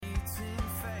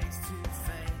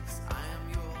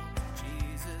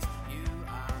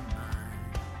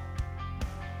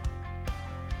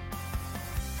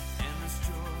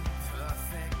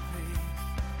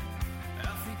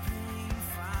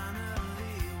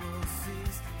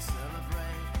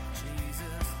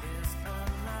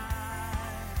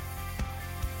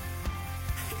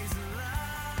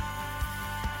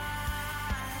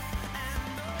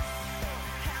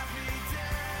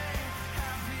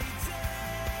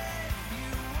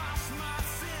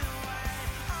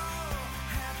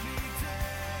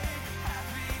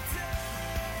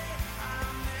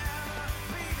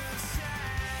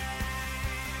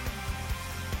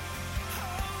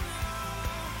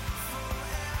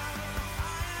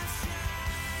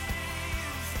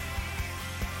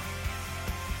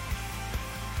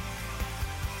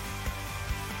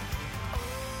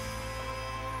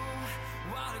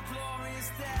glorious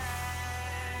day.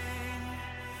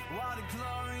 What a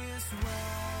glorious way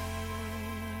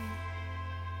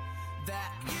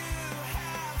that you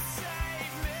have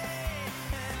saved me.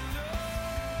 And oh,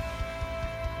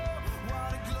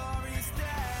 what a glorious day.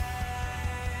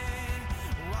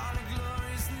 What a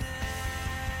glorious name.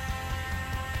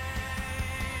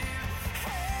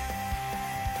 Hey,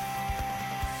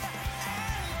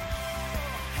 and oh,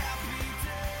 happy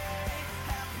day.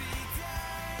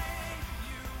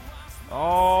 You washed me.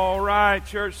 All right,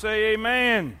 church, say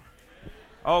amen.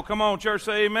 Oh, come on, church,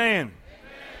 say amen.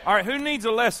 All right, who needs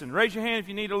a lesson? Raise your hand if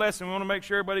you need a lesson. We want to make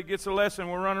sure everybody gets a lesson.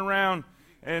 We're running around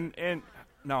and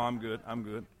no, I'm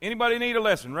good. Anybody need a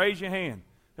lesson? Raise your hand.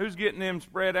 Who's getting them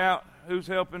spread out? Who's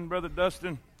helping Brother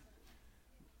Dustin?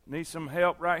 Need some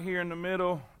help right here in the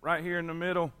middle, right here in the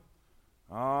middle.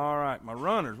 All right, my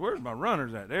runners. Where's my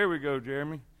runners at? There we go,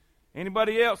 Jeremy.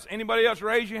 Anybody else? Anybody else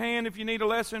raise your hand if you need a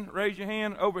lesson? Raise your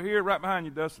hand over here, right behind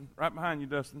you, Dustin. Right behind you,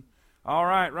 Dustin. All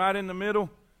right, right in the middle.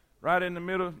 Right in the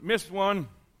middle. Missed one.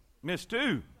 Missed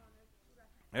two.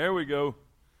 There we go.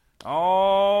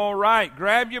 All right,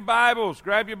 grab your Bibles.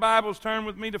 Grab your Bibles. Turn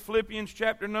with me to Philippians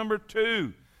chapter number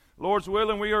 2. Lord's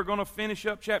willing, we are going to finish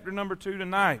up chapter number 2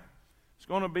 tonight. It's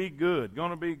going to be good.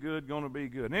 Going to be good. Going to be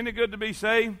good. Isn't it good to be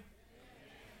saved?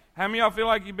 How many of y'all feel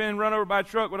like you've been run over by a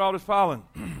truck with all this falling?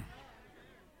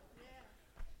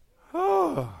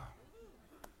 Oh.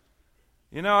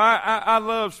 You know, I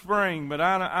love spring, but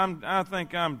I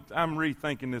think I'm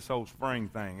rethinking this whole spring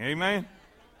thing. Amen?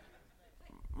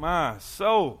 My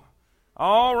soul.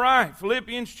 All right,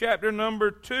 Philippians chapter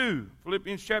number 2.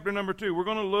 Philippians chapter number 2. We're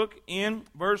going to look in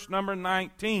verse number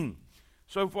 19.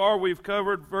 So far we've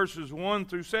covered verses 1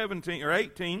 through 17 or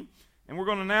 18, and we're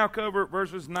going to now cover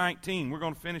verses 19. We're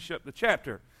going to finish up the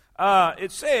chapter.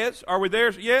 It says, are we there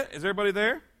yet? Is everybody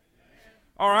there?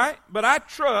 All right, but I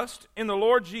trust in the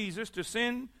Lord Jesus to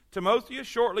send Timotheus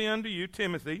shortly unto you,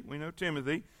 Timothy, we know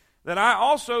Timothy, that I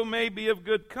also may be of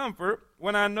good comfort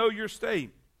when I know your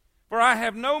state. For I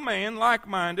have no man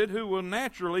like-minded who will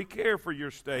naturally care for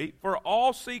your state, for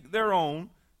all seek their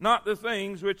own, not the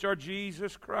things which are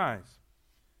Jesus Christ.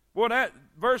 Well, that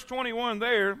verse 21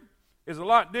 there is a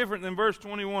lot different than verse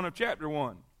 21 of chapter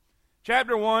 1.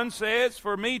 Chapter 1 says,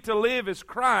 for me to live is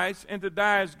Christ and to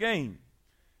die is gain.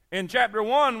 In chapter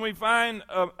 1, we find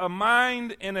a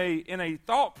mind and a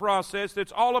thought process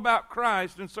that's all about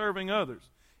Christ and serving others.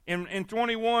 In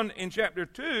 21, in chapter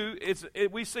 2,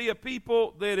 we see a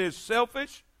people that is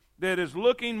selfish, that is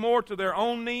looking more to their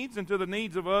own needs and to the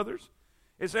needs of others.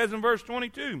 It says in verse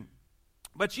 22,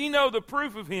 but ye know the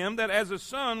proof of him, that as a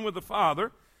son with the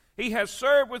Father, he has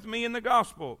served with me in the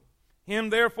gospel. Him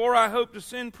therefore I hope to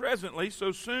send presently,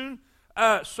 so soon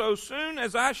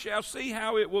as I shall see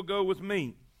how it will go with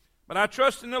me. But I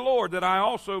trust in the Lord that I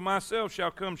also myself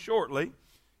shall come shortly.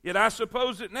 Yet I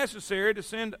suppose it necessary to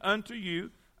send unto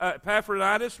you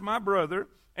Epaphroditus, my brother,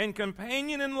 and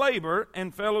companion in labor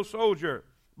and fellow soldier,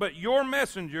 but your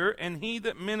messenger and he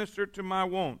that ministered to my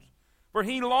wants. For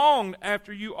he longed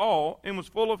after you all and was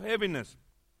full of heaviness,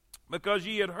 because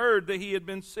ye had heard that he had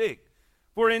been sick.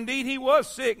 For indeed he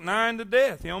was sick, nigh unto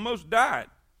death. He almost died.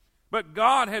 But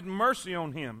God had mercy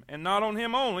on him, and not on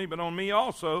him only, but on me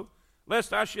also,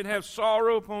 lest I should have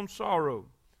sorrow upon sorrow.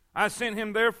 I sent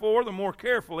him therefore the more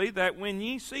carefully, that when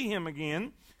ye see him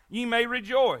again, ye may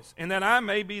rejoice, and that I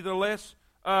may be the less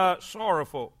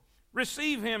sorrowful.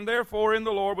 Receive him therefore in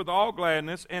the Lord with all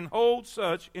gladness, and hold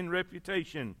such in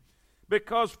reputation.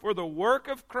 Because for the work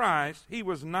of Christ he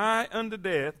was nigh unto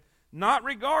death, not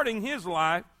regarding his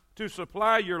life, to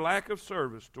supply your lack of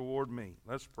service toward me.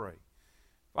 Let's pray.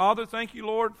 Father, thank you,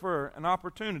 Lord, for an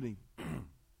opportunity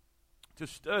to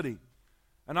study,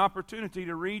 an opportunity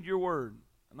to read your word,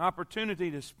 an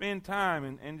opportunity to spend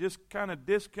time and just kind of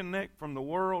disconnect from the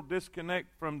world,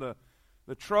 disconnect from the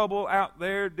trouble out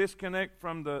there, disconnect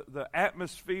from the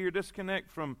atmosphere, disconnect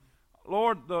from,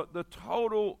 Lord, the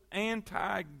total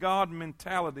anti-God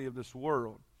mentality of this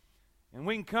world. And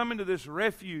we can come into this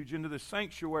refuge, into this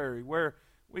sanctuary where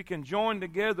we can join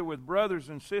together with brothers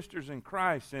and sisters in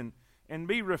Christ and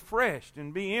be refreshed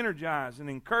and be energized and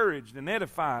encouraged and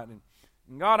edified. And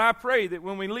God, I pray that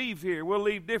when we leave here, we'll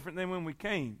leave different than when we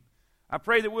came. I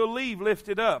pray that we'll leave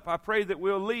lifted up. I pray that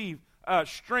we'll leave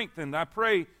strengthened. I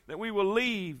pray that we will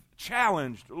leave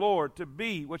challenged, Lord, to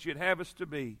be what you'd have us to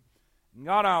be. And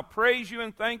God, I'll praise you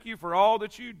and thank you for all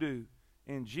that you do.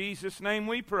 In Jesus' name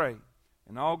we pray.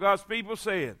 And all God's people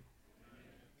said,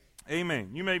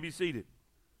 Amen. You may be seated.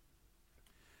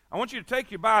 I want you to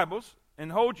take your Bibles and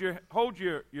hold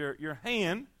your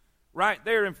hand right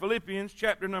there in Philippians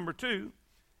chapter number 2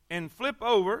 and flip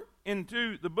over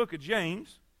into the book of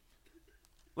James.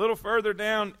 a little further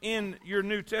down in your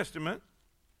New Testament,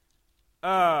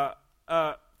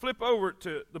 flip over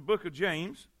to the book of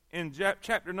James in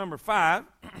chapter number 5.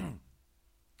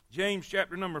 James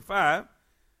chapter number 5.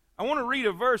 I want to read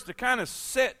a verse to kind of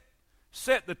set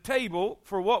the table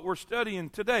for what we're studying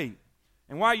today.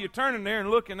 And while you're turning there and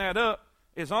looking that up,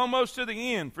 it's almost to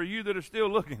the end for you that are still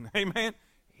looking. Amen.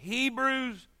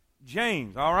 Hebrews,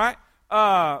 James. All right.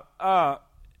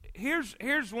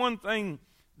 Here's one thing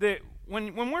that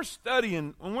when we're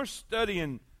studying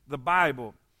the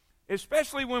Bible,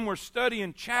 especially when we're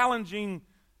studying challenging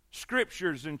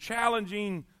scriptures and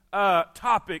challenging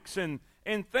topics and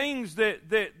things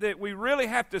that we really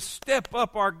have to step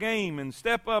up our game and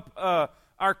step up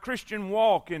our Christian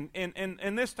walk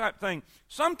and this type of thing.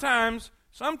 Sometimes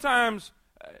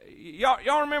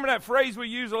y'all remember that phrase we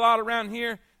use a lot around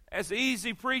here? That's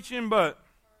easy preaching, but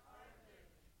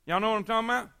y'all know what I'm talking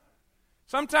about?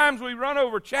 Sometimes we run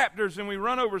over chapters and we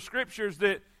run over scriptures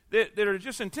that are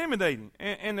just intimidating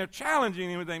and they're challenging,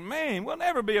 and we think, man, we'll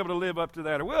never be able to live up to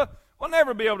that, or we'll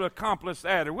never be able to accomplish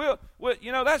that, or we'll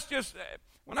that's just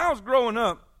when I was growing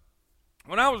up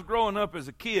as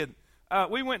a kid,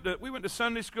 we went to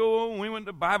Sunday school and we went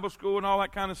to Bible school and all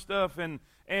that kind of stuff, and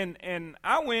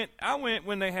I went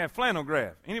when they had flannel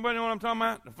graph. Anybody know what I'm talking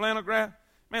about? The flannel graph?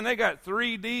 Man, they got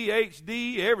 3D,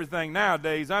 HD, everything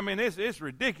nowadays. I mean, it's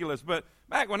ridiculous. But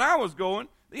back when I was going,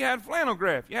 you had flannel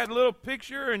graph. You had a little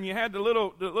picture and you had the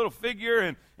little figure,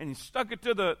 and you stuck it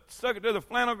to the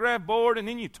flannel graph board, and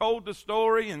then you told the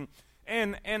story.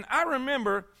 And I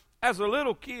remember as a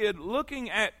little kid looking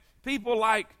at people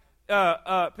like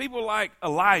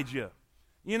Elijah.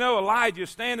 You know, Elijah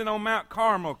standing on Mount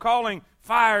Carmel, calling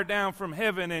fire down from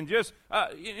heaven, and just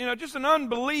an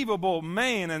unbelievable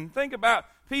man. And think about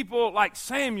people like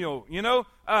Samuel,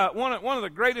 one of the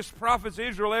greatest prophets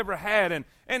Israel ever had, and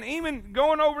even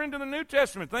going over into the New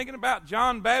Testament, thinking about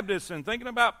John Baptist and thinking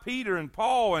about Peter and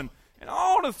Paul and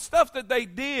all the stuff that they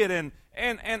did. And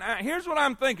here's what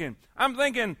I'm thinking. I'm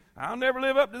thinking, I'll never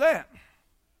live up to that.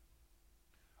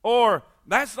 Or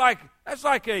that's like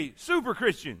a super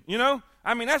Christian,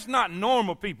 I mean, that's not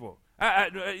normal people.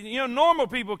 Normal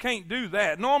people can't do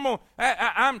that.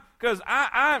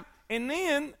 And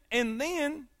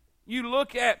then you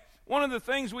look at one of the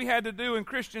things we had to do in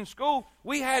Christian school.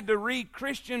 We had to read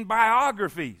Christian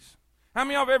biographies. How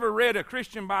many of y'all have ever read a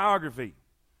Christian biography?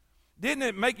 Didn't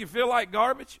it make you feel like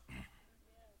garbage?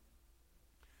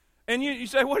 And you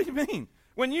say, what do you mean?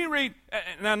 When you read,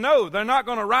 now no, they're not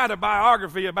going to write a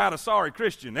biography about a sorry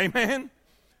Christian. Amen?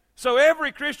 So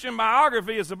every Christian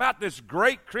biography is about this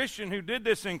great Christian who did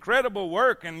this incredible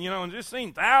work and just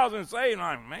seen thousands saved. And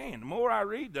I'm like, man, the more I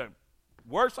read, the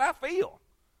worse I feel.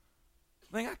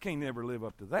 I think I can't never live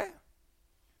up to that.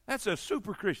 That's a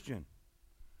super Christian.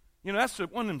 That's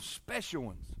one of them special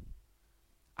ones.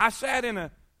 I sat in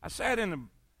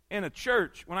a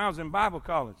church when I was in Bible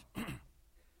college.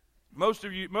 Most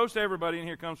everybody in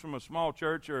here comes from a small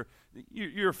church, or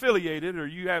you're affiliated, or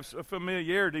you have a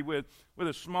familiarity with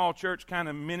a small church kind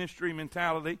of ministry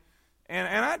mentality.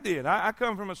 And I did. I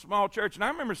come from a small church, and I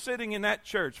remember sitting in that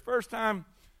church. First time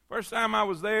I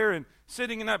was there and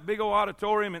sitting in that big old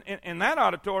auditorium, and that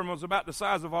auditorium was about the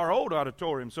size of our old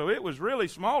auditorium. So it was really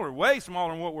smaller, way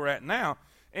smaller than what we're at now.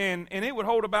 And it would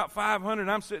hold about 500.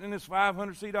 I'm sitting in this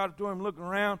 500-seat auditorium looking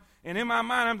around, and in my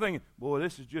mind I'm thinking, boy,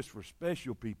 this is just for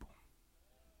special people.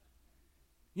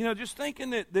 Just thinking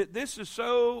that this is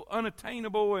so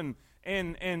unattainable, and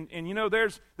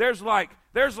there's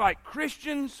like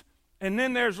Christians, and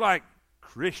then there's like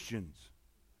Christians.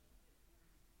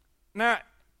 Now,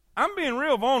 I'm being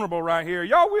real vulnerable right here.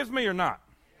 Y'all with me or not?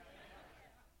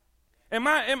 Am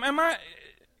I?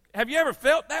 Have you ever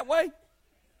felt that way?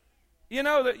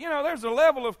 There's a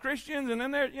level of Christians, and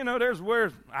then there's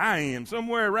where I am,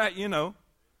 somewhere right.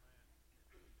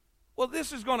 Well,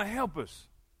 this is going to help us.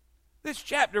 This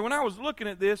chapter, when I was looking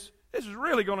at this is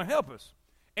really going to help us.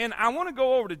 And I want to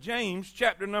go over to James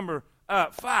chapter number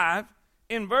 5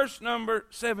 in verse number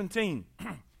 17.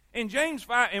 In James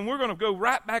 5, and we're going to go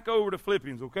right back over to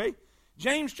Philippians, okay?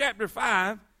 James chapter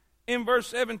 5 in verse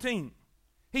 17.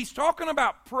 He's talking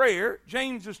about prayer.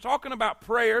 James is talking about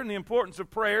prayer and the importance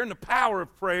of prayer and the power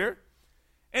of prayer.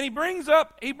 And he brings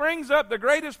up the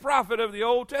greatest prophet of the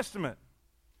Old Testament.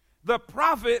 The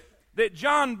prophet that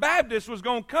John Baptist was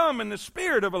going to come in the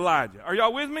spirit of Elijah. Are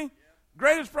y'all with me? Yeah.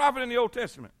 Greatest prophet in the Old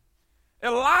Testament.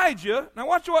 Elijah, now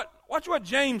watch what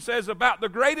James says about the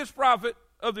greatest prophet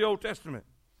of the Old Testament.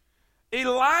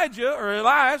 Elijah, or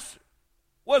Elias,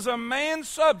 was a man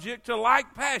subject to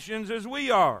like passions as we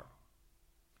are.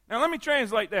 Now let me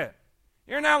translate that.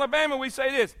 Here in Alabama we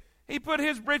say this: he put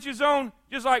his britches on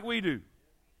just like we do.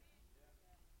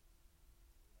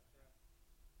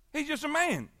 He's just a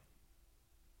man.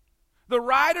 The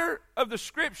writer of the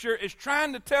Scripture is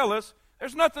trying to tell us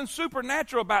there's nothing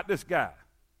supernatural about this guy.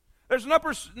 There's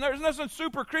nothing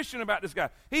super Christian about this guy.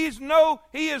 He is no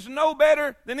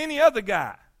better than any other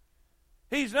guy.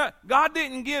 He's not. God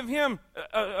didn't give him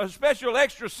a special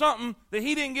extra something that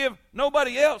he didn't give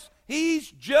nobody else.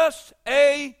 He's just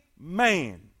a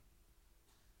man.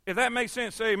 If that makes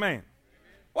sense, say amen. Amen.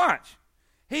 Watch.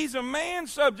 He's a man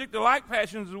subject to like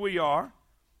passions as we are,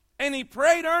 and he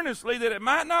prayed earnestly that it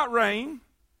might not rain,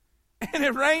 and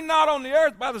it rained not on the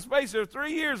earth by the space of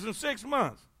 3 years and 6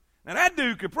 months. Now that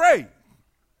dude could pray.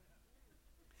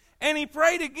 And he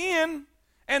prayed again,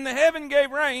 and the heaven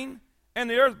gave rain, and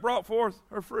the earth brought forth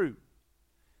her fruit.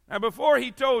 Now before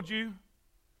he told you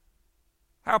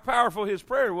how powerful his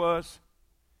prayer was,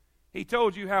 he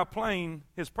told you how plain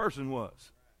his person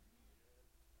was.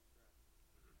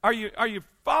 Are you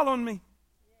following me?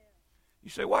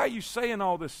 You say, why are you saying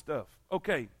all this stuff?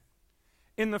 Okay.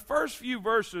 In the first few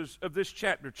verses of this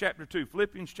chapter, chapter 2,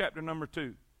 Philippians chapter number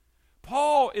 2,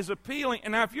 Paul is appealing,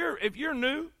 and now if you're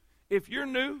new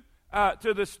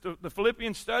to the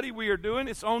Philippian study we are doing,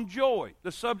 it's on joy.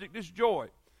 The subject is joy.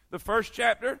 The first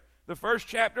chapter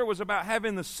was about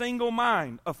having the single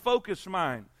mind, a focused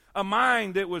mind, a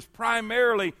mind that was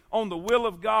primarily on the will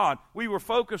of God. We were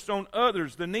focused on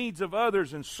others, the needs of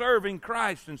others, and serving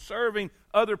Christ and serving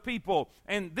other people.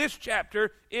 And this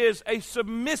chapter is a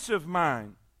submissive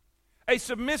mind. A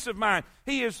submissive mind.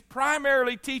 He is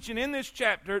primarily teaching in this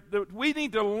chapter that we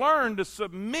need to learn to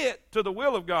submit to the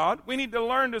will of God. We need to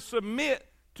learn to submit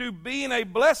to being a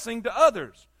blessing to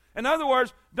others. In other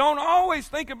words, don't always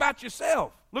think about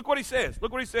yourself. Look what he says.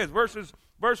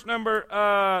 Verse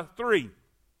number 3.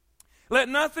 Let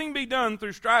nothing be done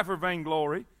through strife or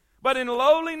vainglory, but in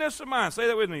lowliness of mind. Say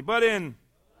that with me. But in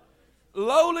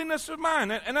lowliness of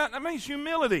mind. And that means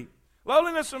humility.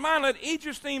 Lowliness of mind, let each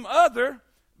esteem other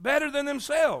better than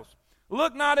themselves.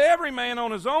 Look not every man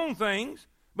on his own things,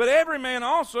 but every man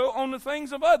also on the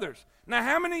things of others. Now,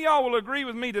 how many of y'all will agree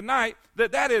with me tonight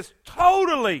that that is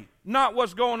totally not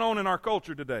what's going on in our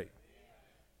culture today?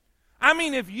 I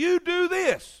mean, if you do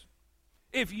this,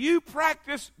 if you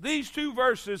practice these two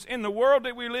verses in the world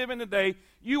that we live in today,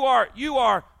 you are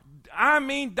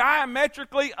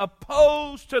diametrically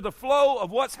opposed to the flow of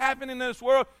what's happening in this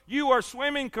world. You are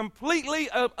swimming completely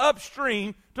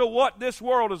upstream to what this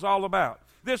world is all about.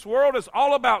 This world is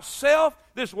all about self.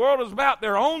 This world is about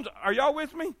their own. Are y'all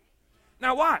with me?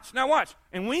 Now watch.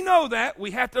 And we know that.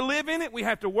 We have to live in it. We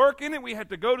have to work in it. We have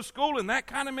to go to school in that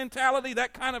kind of mentality,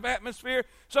 that kind of atmosphere.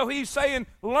 So he's saying,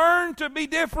 learn to be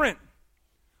different.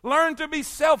 Learn to be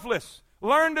selfless.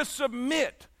 Learn to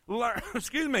submit. Learn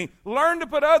to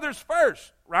put others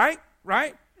first. Right?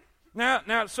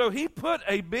 Now, so he put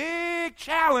a big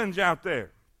challenge out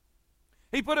there.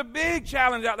 He put a big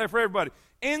challenge out there for everybody.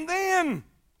 And then,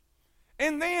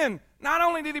 not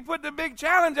only did he put the big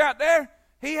challenge out there,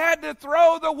 he had to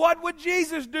throw the what would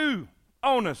Jesus do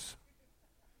on us.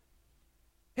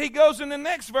 He goes in the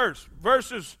next verses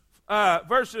 5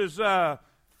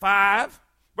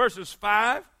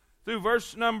 through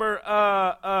verse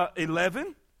number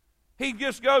 11. He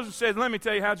just goes and says, let me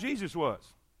tell you how Jesus was.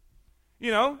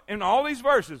 You know, in all these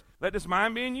verses, let this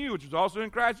mind be in you, which was also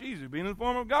in Christ Jesus, being in the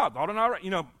form of God, thought and all right.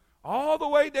 You know, all the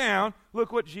way down,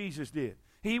 look what Jesus did.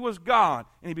 He was God,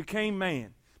 and he became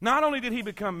man. Not only did he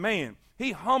become man,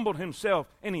 he humbled himself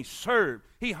and he served.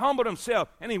 He humbled himself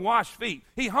and he washed feet.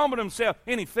 He humbled himself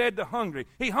and he fed the hungry.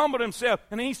 He humbled himself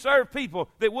and he served people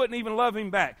that wouldn't even love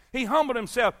him back. He humbled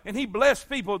himself and he blessed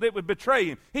people that would betray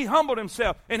him. He humbled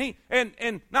himself and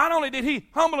not only did he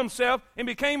humble himself and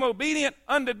became obedient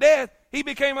unto death, he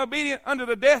became obedient unto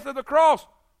the death of the cross.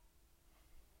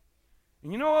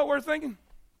 And you know what we're thinking?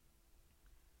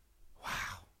 Wow.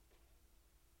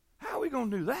 How are we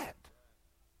going to do that?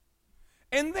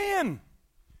 And then,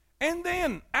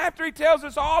 after he tells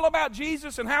us all about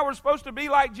Jesus and how we're supposed to be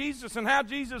like Jesus and how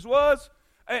Jesus was,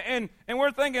 and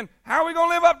we're thinking, how are we going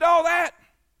to live up to all that?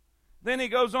 Then he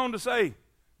goes on to say,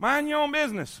 mind your own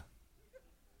business.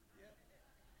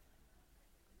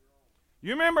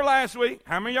 You remember last week?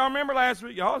 How many of y'all remember last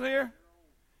week? Y'all was here?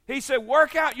 He said,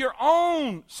 work out your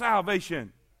own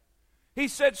salvation. He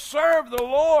said, serve the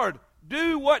Lord.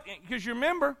 Do what, because you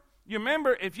remember,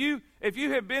 if you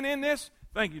have been in this,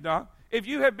 thank you, Doc. If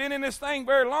you have been in this thing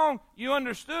very long, you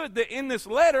understood that in this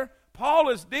letter, Paul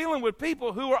is dealing with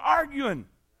people who are arguing.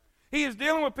 He is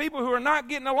dealing with people who are not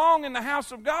getting along in the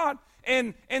house of God.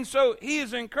 And so he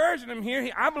is encouraging them here.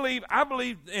 I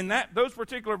believe in those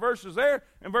particular verses there,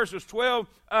 in verses 12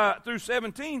 through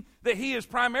 17, that he is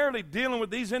primarily dealing with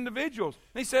these individuals.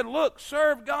 And he said, look,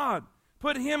 serve God.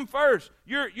 Put him first.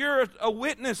 You're a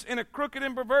witness in a crooked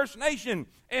and perverse nation.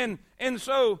 And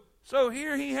so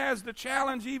here he has the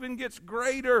challenge even gets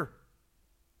greater.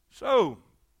 So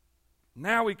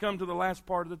now we come to the last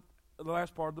part of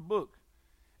the book.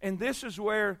 And this is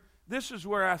where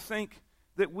I think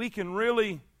that we can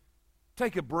really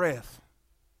take a breath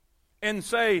and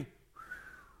say,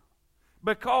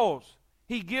 because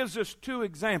he gives us two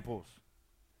examples.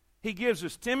 He gives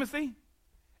us Timothy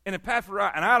and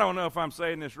Epaphroditus. And I don't know if I'm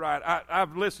saying this right.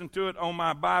 I've listened to it on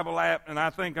my Bible app, and I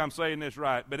think I'm saying this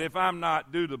right. But if I'm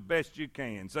not, do the best you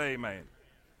can. Say amen.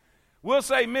 We'll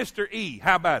say Mr. E.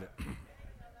 How about it?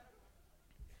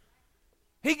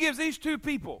 He gives these two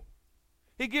people.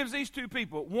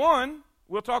 One,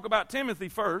 we'll talk about Timothy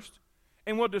first,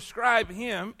 and we'll describe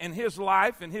him and his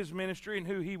life and his ministry and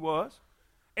who he was.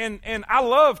 And I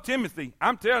love Timothy.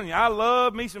 I'm telling you, I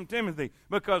love me some Timothy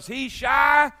because he's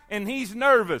shy and he's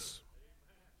nervous.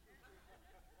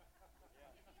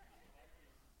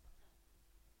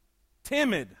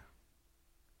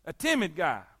 A timid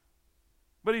guy,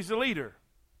 but he's a leader.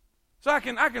 So I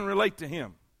can relate to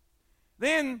him.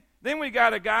 Then we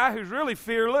got a guy who's really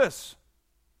fearless,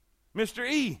 Mr.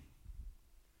 E.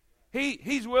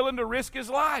 He's willing to risk his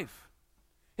life.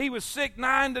 He was sick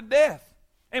nigh to death.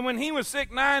 And when he was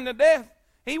sick nigh to death,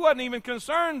 he wasn't even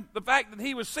concerned the fact that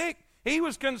he was sick. He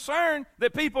was concerned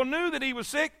that people knew that he was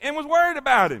sick and was worried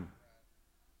about him.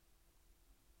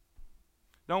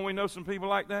 Don't we know some people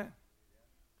like that?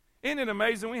 Isn't it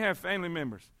amazing? We have family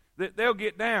members that they'll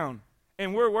get down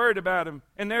and we're worried about them,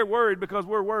 and they're worried because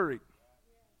we're worried.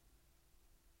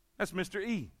 That's Mr.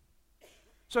 E.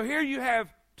 So here you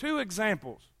have two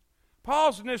examples.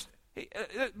 Paul's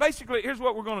basically, here's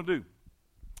what we're going to do.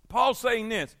 Paul's saying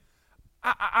this.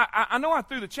 I know I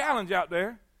threw the challenge out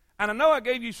there, and I know I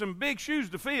gave you some big shoes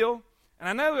to fill, and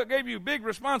I know I gave you big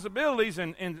responsibilities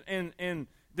and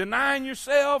denying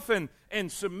yourself and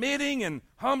submitting and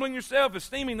humbling yourself,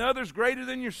 esteeming others greater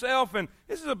than yourself, and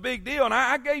this is a big deal. And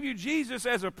I gave you Jesus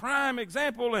as a prime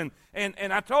example, and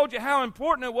I told you how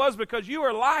important it was because you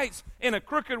are lights in a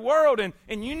crooked world, and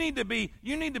you need to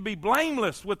be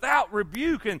blameless without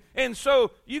rebuke, and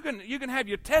so you can have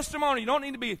your testimony. You don't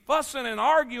need to be fussing and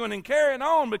arguing and carrying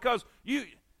on because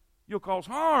you'll cause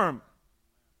harm.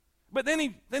 But then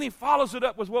he follows it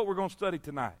up with what we're going to study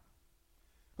tonight.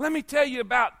 Let me tell you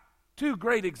about two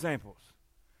great examples.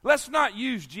 Let's not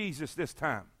use Jesus this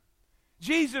time.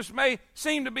 Jesus may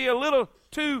seem to be a little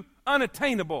too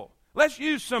unattainable. Let's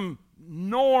use some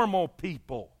normal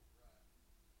people.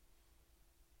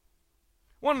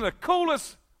 One of the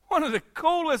coolest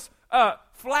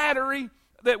flattery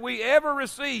that we ever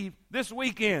received this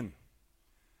weekend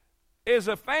is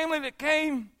a family that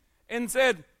came and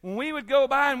said, when we would go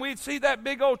by and we'd see that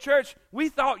big old church, we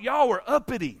thought y'all were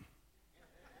uppity.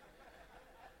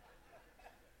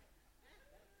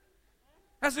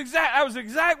 That was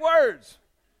exact words.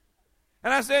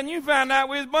 And I said, and you found out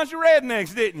we was a bunch of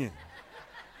rednecks, didn't you?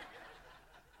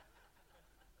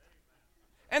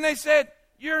 And they said,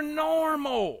 you're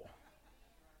normal.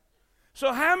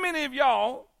 So how many of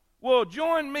y'all will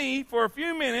join me for a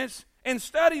few minutes and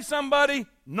study somebody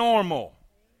normal?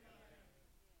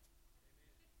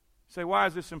 Say, why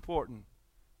is this important?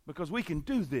 Because we can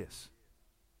do this.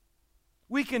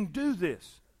 We can do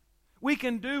this. We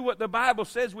can do what the Bible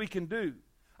says we can do.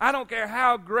 I don't care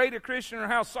how great a Christian or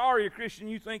how sorry a Christian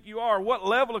you think you are, what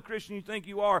level of Christian you think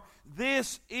you are.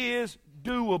 This is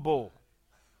doable.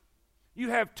 You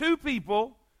have two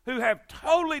people who have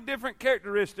totally different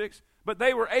characteristics, but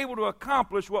they were able to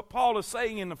accomplish what Paul is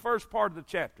saying in the first part of the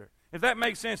chapter. If that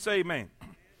makes sense, say amen.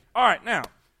 All right, now,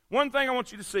 one thing I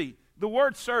want you to see. The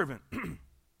word servant.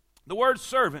 The word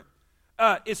servant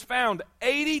is found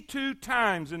 82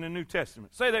 times in the New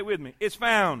Testament. Say that with me. It's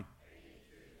found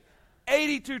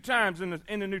 82 times in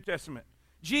the New Testament.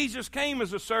 Jesus came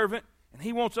as a servant, and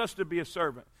he wants us to be a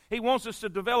servant. He wants us to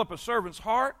develop a servant's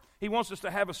heart. He wants us to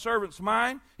have a servant's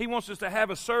mind. He wants us to have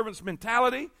a servant's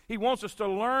mentality. He wants us to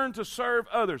learn to serve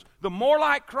others. The more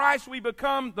like Christ we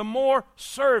become, the more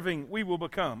serving we will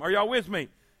become. Are y'all with me?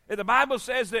 The Bible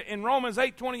says that in Romans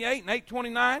 8:28 and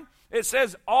 8:29, it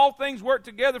says, all things work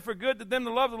together for good to them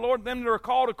that love the Lord, them that are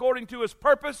called according to His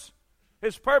purpose.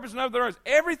 His purpose, in other words,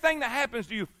 everything that happens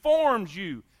to you forms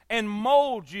you and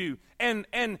molds you and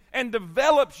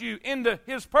develops you into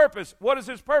His purpose. What is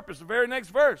His purpose? The very next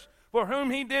verse. For whom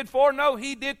He did foreknow,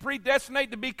 He did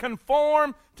predestinate to be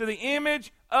conformed to the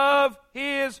image of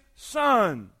His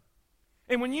Son.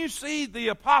 And when you see the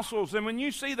apostles and when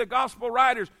you see the gospel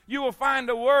writers, you will find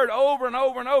a word over and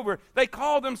over and over. They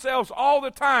call themselves all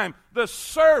the time the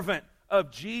servant of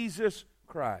Jesus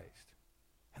Christ.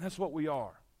 And that's what we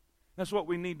are. That's what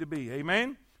we need to be.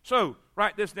 Amen? So,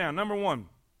 write this down. Number one,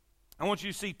 I want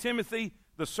you to see Timothy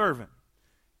the servant.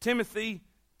 Timothy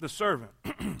the servant.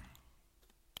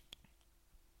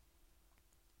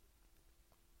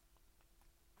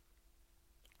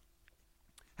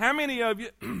 How many of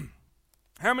you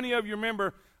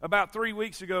remember about 3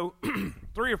 weeks ago,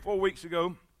 3 or 4 weeks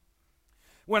ago,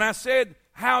 when I said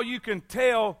how you can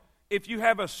tell if you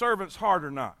have a servant's heart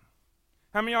or not?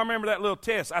 How many of y'all remember that little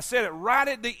test? I said it right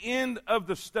at the end of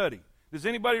the study. Does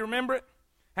anybody remember it?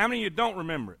 How many of you don't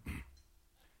remember it?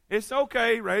 It's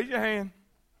okay. Raise your hand.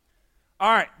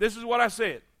 All right, this is what I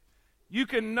said. You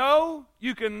can know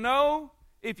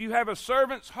if you have a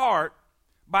servant's heart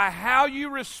by how you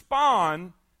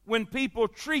respond when people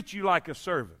treat you like a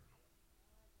servant.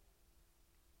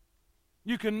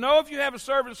 You can know if you have a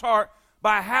servant's heart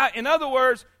by how, in other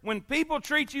words, when people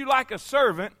treat you like a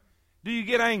servant, do you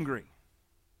get angry?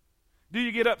 Do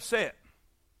you get upset?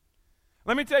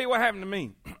 Let me tell you what happened to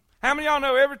me. How many of y'all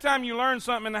know every time you learn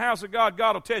something in the house of God,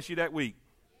 God will test you that week?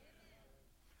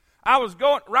 I was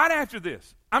going, right after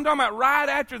this. I'm talking about right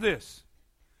after this.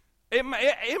 It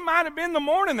might have been the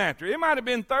morning after. It might have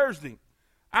been Thursday.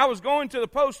 I was going to the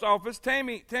post office.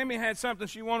 Tammy had something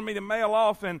she wanted me to mail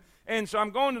off, and so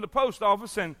I'm going to the post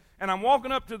office, and I'm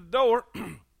walking up to the door.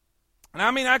 And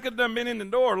I mean, I could have been in the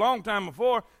door a long time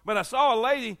before, but I saw a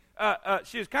lady,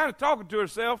 she was kind of talking to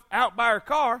herself out by her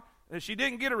car. She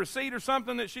didn't get a receipt or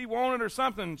something that she wanted or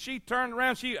something. She turned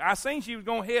around. I seen she was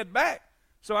going to head back.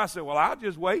 So I said, well, I'll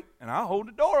just wait, and I'll hold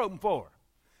the door open for her.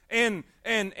 And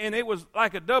it was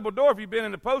like a double door. If you've been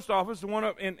in the post office, the one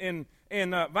up in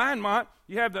Vinemont,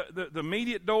 you have the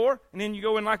immediate door, and then you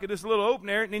go in like this little open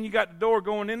area, and then you got the door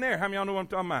going in there. How many of y'all know what I'm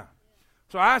talking about?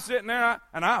 So I sit there,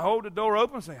 and I hold the door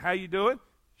open and say, how you doing?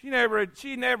 She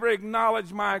never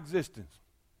acknowledged my existence.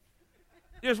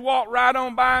 Just walked right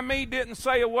on by me, didn't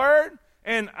say a word,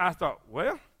 and I thought,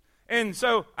 well. And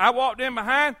so I walked in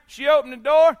behind, she opened the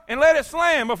door, and let it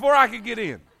slam before I could get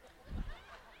in.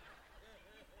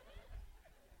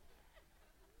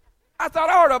 I thought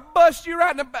I ought to bust you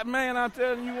right in the back. Man, I'm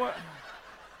telling you what.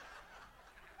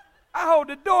 I hold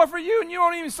the door for you, and you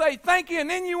won't even say thank you, and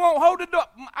then you won't hold the door.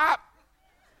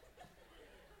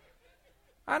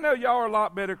 I know y'all are a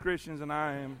lot better Christians than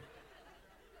I am.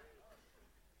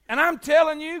 And I'm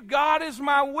telling you, God is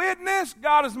my witness.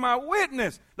 God is my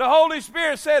witness. The Holy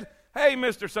Spirit said, hey,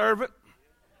 Mr. Servant.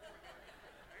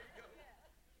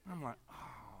 I'm like,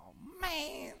 oh,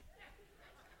 man.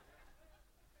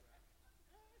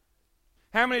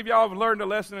 How many of y'all have learned a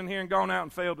lesson in here and gone out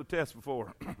and failed the test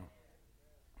before?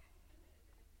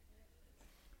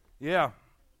 Yeah.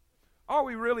 Are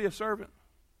we really a servant?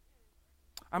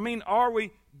 I mean,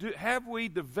 have we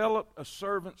developed a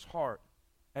servant's heart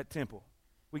at Temple?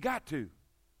 We got to.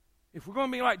 If we're going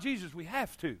to be like Jesus, we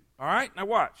have to. All right? Now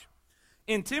watch.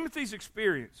 In Timothy's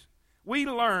experience, we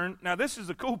learn, now this is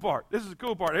the cool part. This is the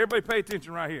cool part. Everybody pay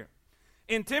attention right here.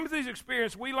 In Timothy's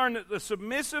experience, we learn that the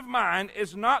submissive mind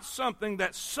is not something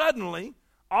that suddenly,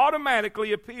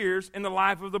 automatically appears in the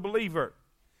life of the believer.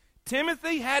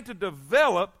 Timothy had to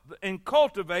develop and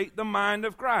cultivate the mind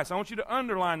of Christ. I want you to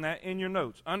underline that in your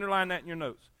notes. Underline that in your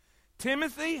notes.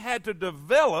 Timothy had to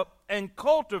develop and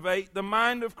cultivate the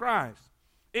mind of Christ.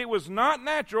 It was not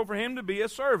natural for him to be a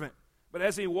servant. But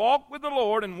as he walked with the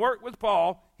Lord and worked with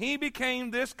Paul, he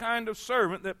became this kind of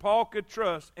servant that Paul could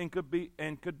trust and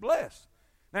could bless.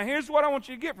 Now here's what I want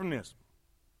you to get from this.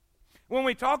 When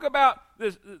we talk about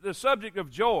the subject of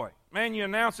joy, man, you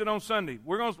announce it on Sunday.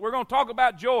 We're going to talk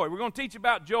about joy. We're going to teach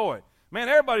about joy. Man,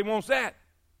 everybody wants that.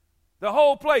 The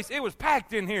whole place, it was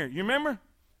packed in here. You remember?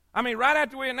 I mean, right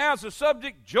after we announced the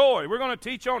subject, joy, we're going to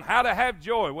teach on how to have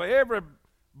joy. Well,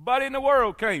 everybody in the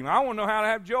world came. I want to know how to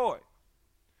have joy.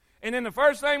 And then the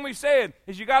first thing we said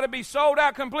is you got to be sold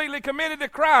out, completely committed to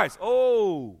Christ.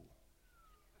 Oh.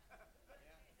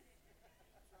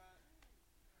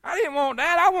 I didn't want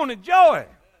that. I wanted joy.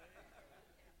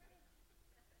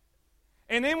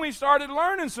 And then we started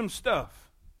learning some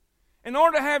stuff. In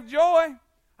order to have joy,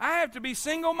 I have to be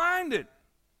single-minded.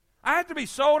 I have to be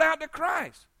sold out to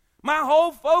Christ. My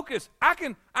whole focus,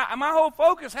 my whole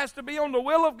focus has to be on the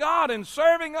will of God and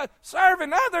serving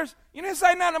others. You didn't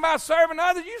say nothing about serving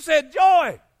others. You said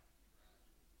joy.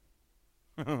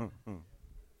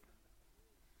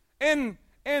 and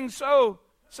so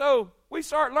we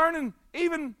start learning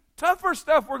even tougher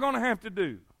stuff we're going to have to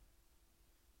do.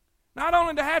 Not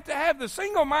only to have the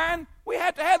single mind, we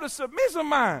have to have the submissive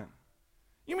mind.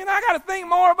 You mean I got to think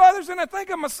more of others than I think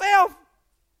of myself?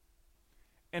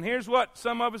 And here's what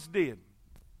some of us did.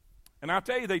 And I'll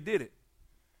tell you, they did it.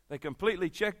 They completely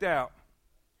checked out.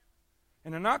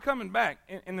 And they're not coming back.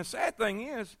 And the sad thing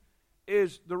is,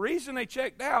 is the reason they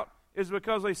checked out is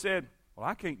because they said, well,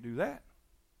 I can't do that.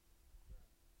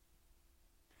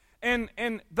 And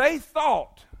they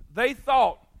thought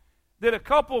that a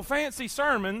couple of fancy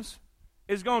sermons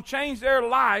is going to change their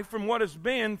life from what it's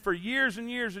been for years and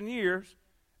years and years,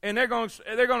 and they're going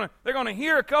to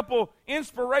hear a couple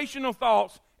inspirational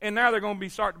thoughts, and now they're going to be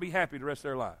start to be happy the rest of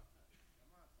their life.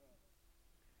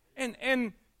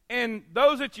 And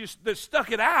those that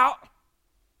stuck it out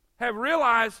have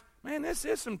realized, man, this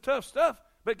is some tough stuff.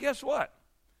 But guess what?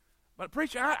 But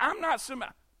preacher, I'm not some.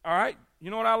 All right,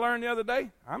 you know what I learned the other day?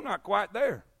 I'm not quite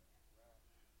there.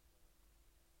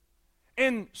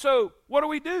 And so, what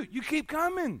do? You keep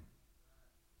coming.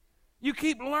 You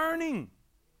keep learning.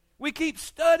 We keep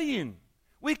studying.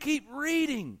 We keep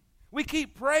reading. We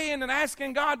keep praying and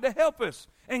asking God to help us.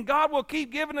 And God will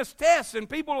keep giving us tests, and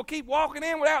people will keep walking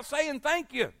in without saying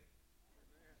thank you.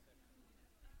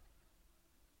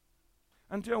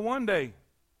 Until one day,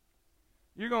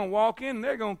 you're going to walk in and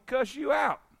they're going to cuss you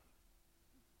out.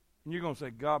 And you're going to say,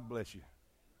 God bless you.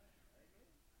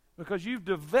 Because you've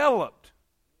developed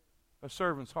a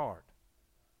servant's heart.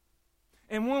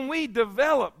 And when we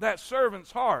develop that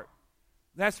servant's heart,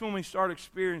 that's when we start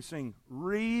experiencing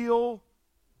real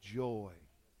joy.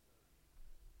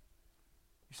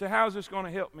 You say, how is this going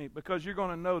to help me? Because you're going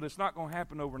to know that it's not going to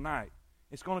happen overnight.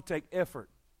 It's going to take effort.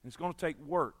 And it's going to take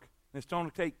work. And it's going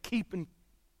to take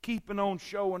keeping on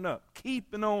showing up,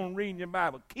 keeping on reading your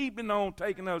Bible, keeping on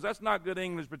taking those. That's not good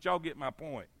English, but y'all get my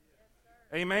point.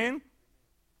 Yes, amen?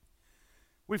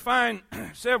 We find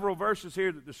several verses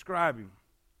here that describe him.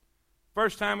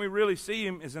 First time we really see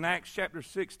him is in Acts chapter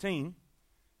 16.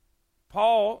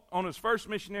 Paul, on his first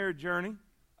missionary journey,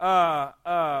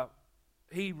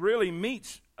 he really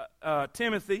meets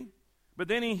Timothy, but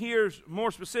then he hears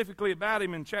more specifically about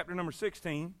him in chapter number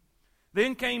 16.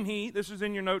 Then came he, this is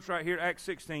in your notes right here, Acts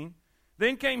 16.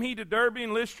 Then came he to Derbe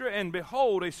and Lystra, and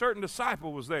behold, a certain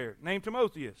disciple was there, named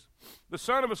Timotheus, the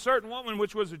son of a certain woman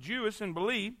which was a Jewess and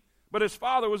believed, but his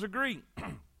father was a Greek,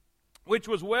 which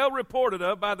was well reported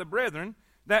of by the brethren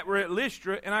that were at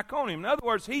Lystra and Iconium. In other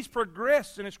words, he's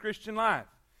progressed in his Christian life.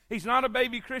 He's not a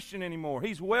baby Christian anymore.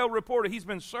 He's well reported. He's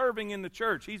been serving in the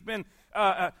church. He's been.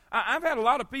 I've had a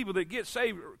lot of people that get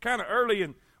saved kind of early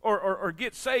and or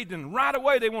get saved and right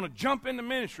away they want to jump into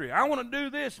ministry. I want to do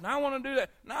this and I want to do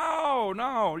that.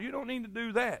 No, you don't need to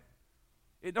do that.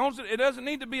 It doesn't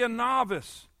need to be a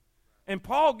novice. And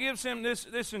Paul gives him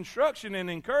this instruction and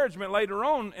encouragement later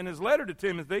on in his letter to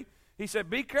Timothy. He said,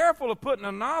 be careful of putting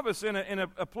a novice in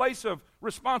a place of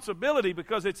responsibility,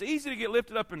 because it's easy to get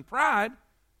lifted up in pride,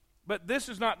 but this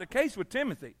is not the case with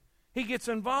Timothy. He gets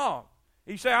involved.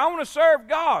 You say, I want to serve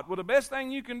God. Well, the best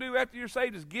thing you can do after you're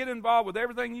saved is get involved with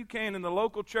everything you can in the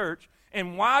local church.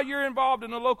 And while you're involved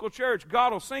in the local church,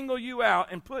 God will single you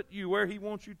out and put you where he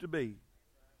wants you to be.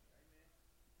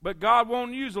 But God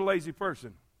won't use a lazy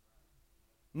person.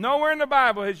 Nowhere in the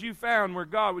Bible has you found where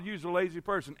God would use a lazy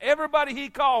person. Everybody he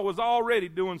called was already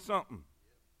doing something.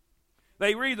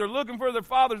 They were either looking for their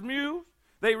father's mules,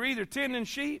 they were either tending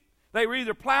sheep, they were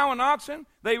either plowing oxen,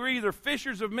 they were either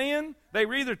fishers of men, they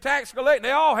were either tax collectors.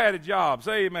 They all had a job.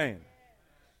 Say amen.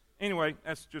 Anyway,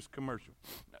 that's just commercial.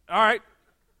 All right.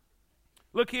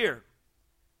 Look here.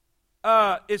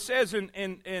 It says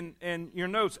in your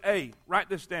notes, A, write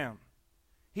this down.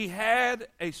 He had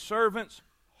a servant's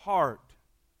heart.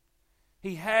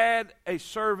 He had a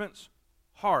servant's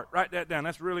heart. Write that down.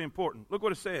 That's really important. Look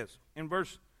what it says in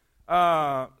verse,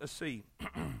 let's see,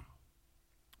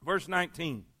 verse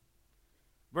 19.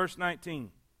 Verse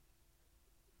 19.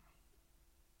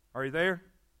 Are you there?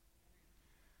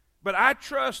 But I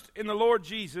trust in the Lord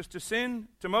Jesus to send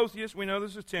Timotheus. We know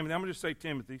this is Timothy. I'm going to just say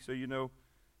Timothy so you know.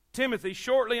 Timothy,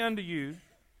 shortly unto you,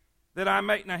 that I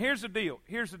may. Now here's the deal.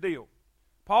 Here's the deal.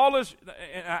 Paul is,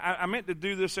 I meant to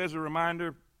do this as a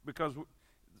reminder because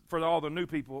for all the new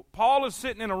people, Paul is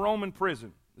sitting in a Roman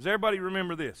prison. Does everybody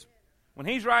remember this? When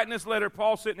he's writing this letter,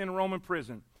 Paul's sitting in a Roman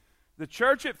prison. The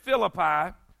church at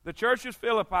Philippi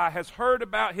has heard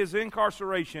about his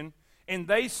incarceration, and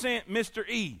they sent Mr.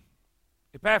 E,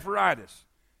 Epaphroditus.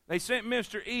 They sent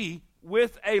Mr. E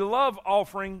with a love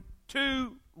offering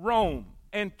to Rome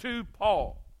and to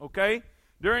Paul, okay?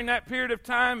 During that period of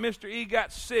time, Mr. E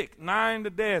got sick, nigh to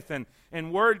death,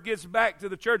 and word gets back to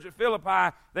the church at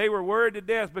Philippi. They were worried to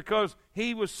death because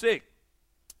he was sick.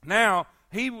 Now,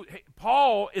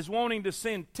 Paul is wanting to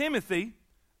send Timothy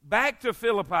back to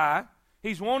Philippi.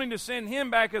 He's wanting to send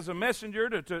him back as a messenger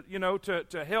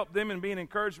to help them and be an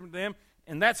encouragement to them.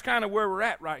 And that's kind of where we're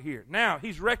at right here. Now,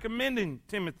 he's recommending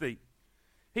Timothy.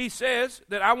 He says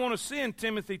that I want to send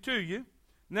Timothy to you.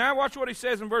 Now, watch what he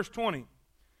says in verse 20.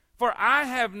 For I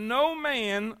have no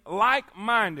man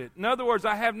like-minded. In other words,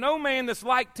 I have no man that's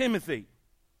like Timothy.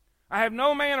 I have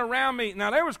no man around me.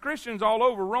 Now, there was Christians all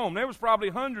over Rome. There was probably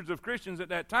hundreds of Christians at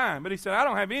that time. But he said, I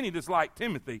don't have any that's like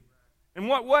Timothy. In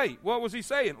what way? What was he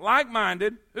saying?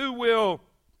 Like-minded, who will,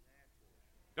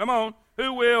 come on,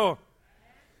 who will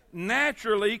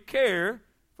naturally care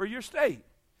for your state.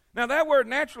 Now, that word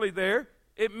naturally there,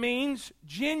 it means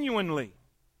genuinely.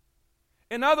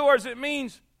 In other words, it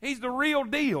means he's the real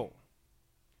deal.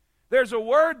 There's a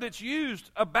word that's used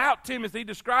about Timothy,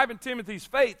 describing Timothy's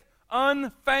faith,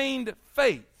 unfeigned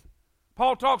faith.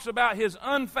 Paul talks about his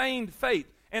unfeigned faith,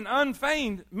 and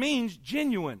unfeigned means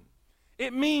genuine.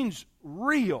 It means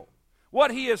real.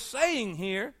 What he is saying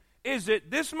here is that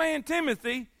this man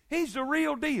Timothy, he's the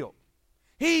real deal.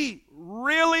 He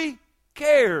really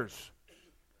cares.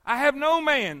 I have no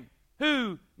man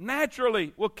who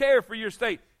naturally will care for your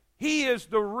state. He is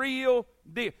the real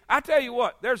deal. I tell you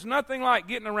what, there's nothing like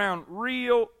getting around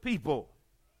real people.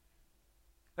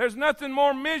 There's nothing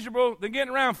more miserable than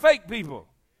getting around fake people.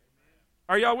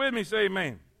 Are y'all with me? Say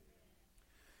amen.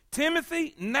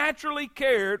 Timothy naturally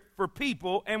cared for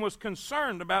people and was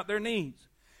concerned about their needs.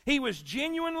 He was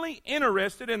genuinely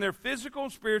interested in their physical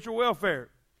and spiritual welfare.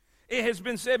 It has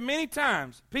been said many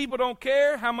times, people don't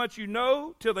care how much you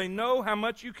know till they know how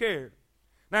much you care.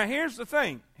 Now, here's the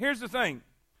thing.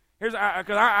 Because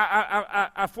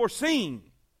I foreseen,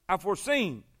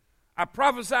 I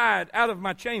prophesied out of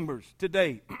my chambers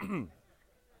today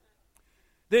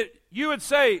that you would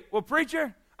say, well,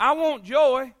 preacher, I want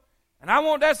joy, and I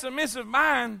want that submissive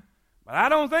mind, but I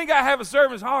don't think I have a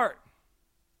servant's heart.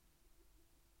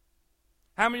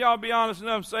 How many of y'all be honest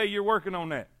enough to say you're working on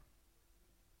that?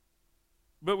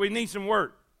 But we need some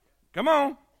work. Come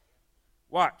on.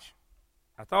 Watch.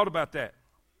 I thought about that.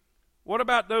 What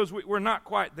about those we're not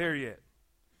quite there yet?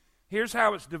 Here's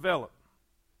how it's developed.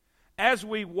 As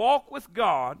we walk with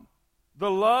God, the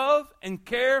love and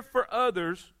care for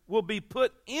others will be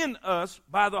put in us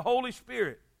by the Holy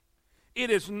Spirit. It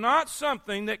is not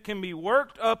something that can be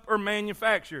worked up or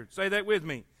manufactured. Say that with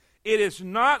me. It is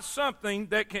not something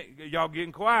that can, y'all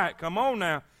getting quiet, come on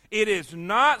now. It is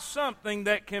not something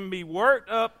that can be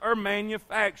worked up or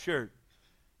manufactured.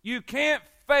 You can't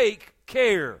fake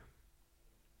care.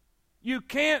 You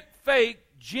can't fake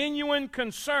genuine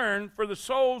concern for the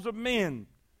souls of men.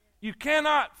 You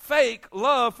cannot fake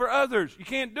love for others. You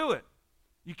can't do it.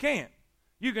 You can't.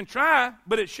 You can try,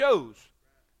 but it shows.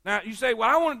 Now, you say, well,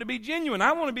 I want it to be genuine.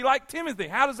 I want to be like Timothy.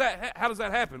 How does that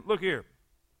happen? Look here.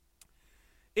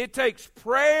 It takes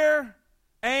prayer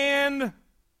and,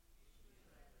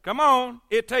 come on,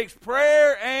 it takes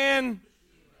prayer and,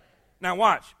 now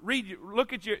watch,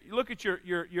 look at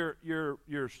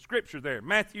your scripture there,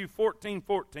 Matthew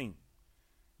 14:14.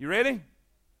 You ready?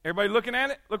 Everybody looking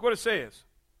at it? Look what it says.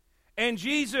 And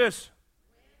Jesus,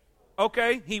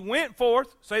 okay, he went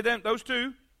forth, say them, those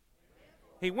two.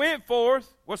 He went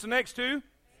forth, what's the next two?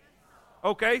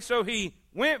 Okay, so he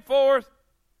went forth,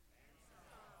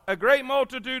 a great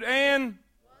multitude and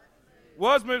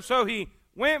was moved. So he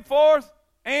went forth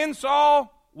and saw,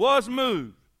 was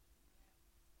moved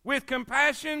with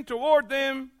compassion toward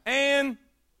them, and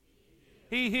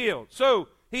he healed. So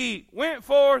he went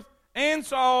forth and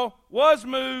saw, was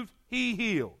moved, he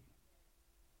healed.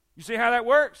 You see how that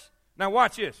works? Now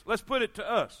watch this. Let's put it to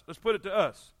us.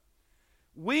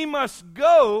 We must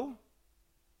go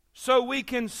so we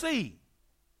can see.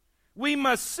 We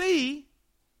must see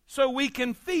so we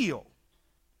can feel.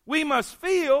 We must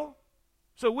feel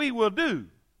so we will do.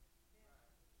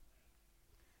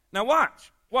 Now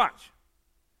watch.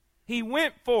 He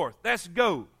went forth. That's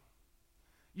go.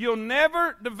 You'll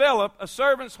never develop a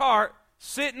servant's heart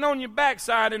sitting on your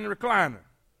backside in the recliner.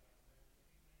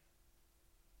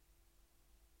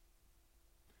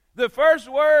 The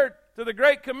first word to the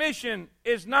Great Commission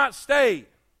is not stay.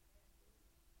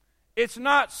 It's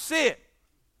not sit.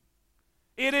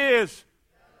 It is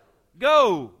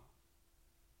go.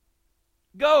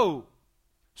 Go.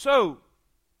 So,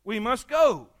 we must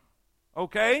go.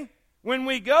 Okay? When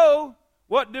we go,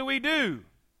 what do?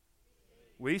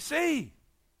 We see.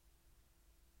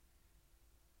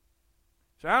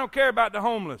 So I don't care about the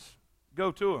homeless.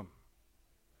 Go to them.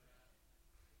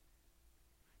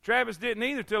 Travis didn't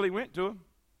either till he went to them.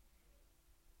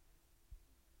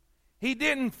 He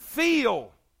didn't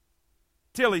feel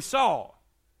till he saw.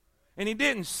 And he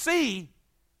didn't see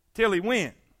till he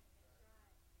went.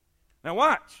 Now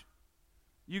watch.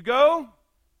 You go,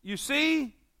 you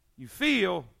see, you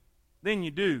feel, then you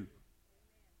do.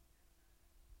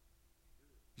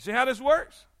 You see how this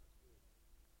works?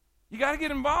 You got to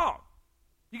get involved.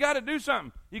 You got to do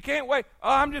something. You can't wait. Oh,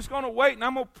 I'm just going to wait and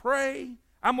I'm going to pray.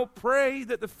 I'm going to pray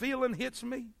that the feeling hits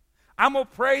me. I'm going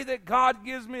to pray that God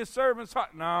gives me a servant's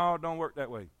heart. No, it don't work that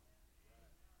way.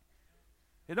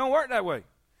 It don't work that way.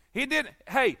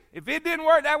 Hey, if it didn't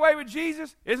work that way with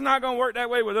Jesus, it's not going to work that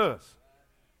way with us.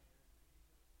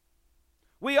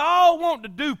 We all want the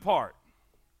do part.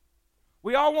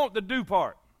 We all want the do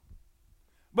part.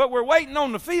 But we're waiting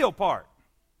on the feel part.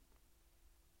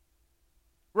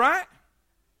 Right?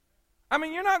 I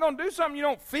mean, you're not going to do something you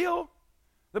don't feel.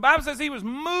 The Bible says he was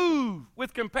moved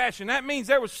with compassion. That means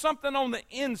there was something on the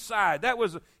inside. That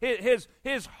was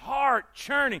his heart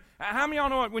churning. How many of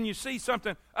y'all know when you see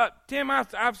something? Tim,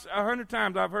 I've 100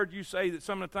 times I've heard you say that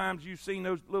some of the times you've seen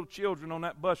those little children on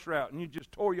that bus route and you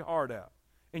just tore your heart out.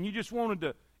 And you just wanted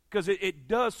to, because it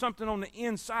does something on the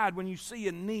inside when you see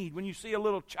a need, when you see a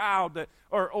little child that,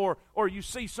 or you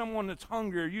see someone that's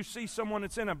hungry, or you see someone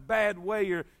that's in a bad way,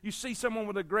 or you see someone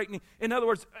with a great need. In other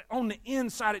words, on the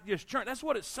inside it just churned. That's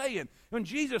what it's saying. When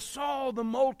Jesus saw the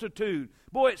multitude,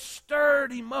 boy, it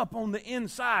stirred him up on the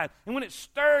inside. And when it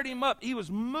stirred him up, he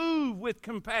was moved with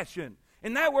compassion.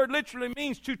 And that word literally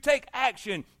means to take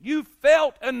action. You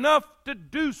felt enough to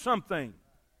do something.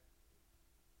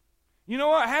 You know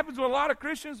what happens with a lot of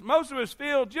Christians? Most of us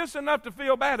feel just enough to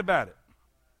feel bad about it.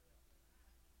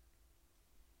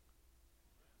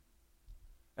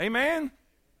 Amen?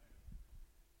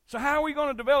 So how are we going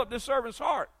to develop this servant's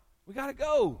heart? We got to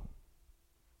go.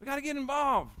 We got to get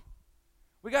involved.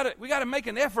 We got to make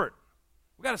an effort.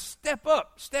 We got to step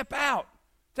up, step out,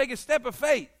 take a step of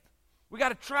faith. We got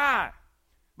to try.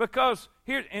 Because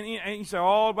here, and you say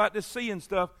all about this seeing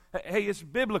stuff. Hey, it's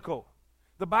biblical.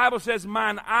 The Bible says,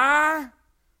 mine eye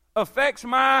affects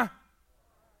my,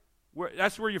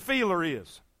 that's where your feeler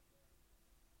is.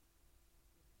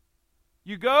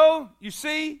 You go, you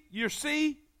see, you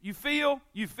feel,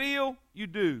 you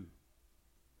do.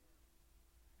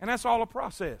 And that's all a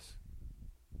process.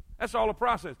 That's all a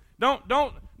process.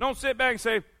 Don't sit back and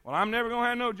say, well, I'm never going to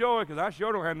have no joy because I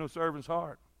sure don't have no servant's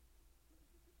heart.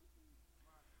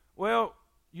 Well,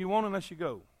 you won't unless you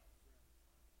go.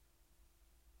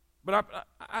 But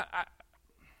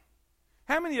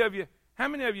how many of you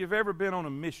have ever been on a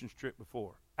missions trip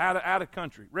before? Out of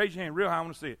country. Raise your hand real high. I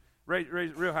want to see it. Raise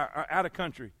it real high. Out of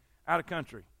country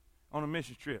on a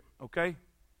missions trip. Okay.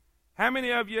 How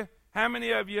many of you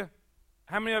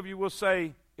will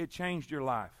say it changed your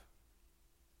life?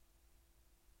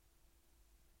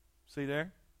 See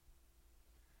there?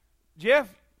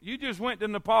 Jeff, you just went to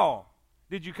Nepal.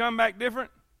 Did you come back different?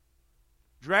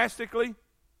 Drastically?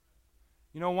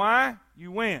 You know why? You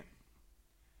went.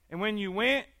 And when you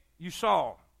went, you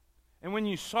saw. And when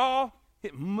you saw,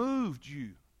 it moved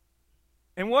you.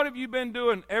 And what have you been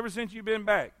doing ever since you've been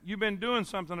back? You've been doing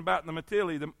something about the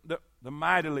matili, the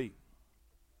mightily.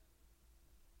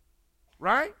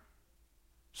 Right?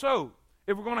 So,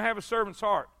 if we're going to have a servant's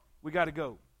heart, we got to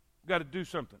go. We got to do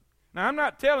something. Now, I'm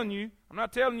not telling you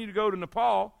to go to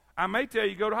Nepal. I may tell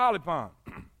you to go to Holly Pond.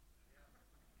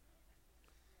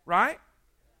 Right?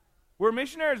 We're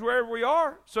missionaries wherever we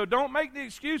are, so don't make the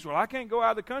excuse, well, I can't go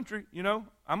out of the country,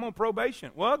 I'm on probation.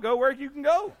 Well, go where you can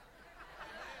go.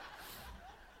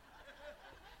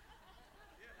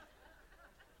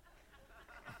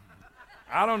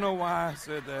 I don't know why I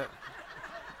said that.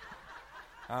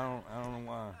 I don't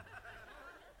know why.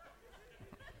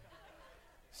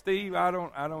 Steve, I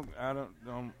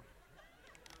don't.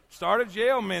 Start a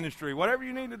jail ministry, whatever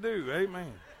you need to do.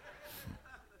 Amen.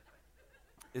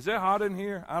 Is it hot in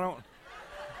here? I don't.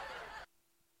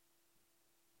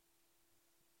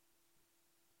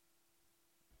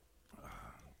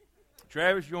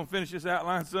 Travis, you want to finish this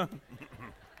outline, son?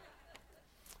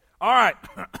 All right.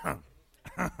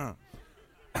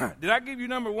 Did I give you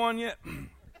number one yet?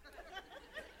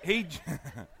 He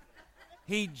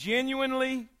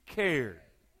genuinely cared.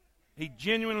 He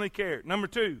genuinely cared. Number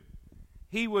two,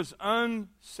 he was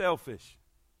unselfish.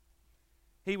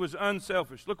 He was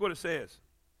unselfish. Look what it says.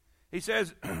 He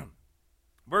says,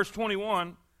 verse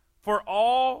 21, for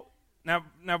all, now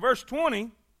verse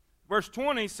 20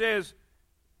 says,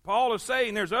 Paul is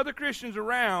saying there's other Christians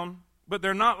around, but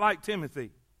they're not like Timothy.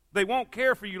 They won't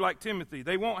care for you like Timothy.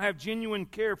 They won't have genuine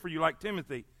care for you like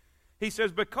Timothy. He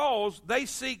says, because they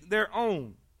seek their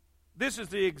own. This is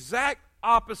the exact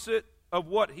opposite of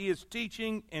what he is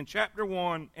teaching in chapter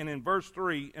 1 and in verse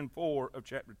 3 and 4 of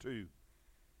chapter 2.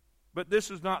 But this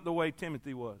is not the way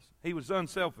Timothy was. He was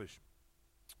unselfish.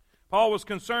 Paul was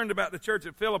concerned about the church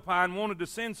at Philippi and wanted to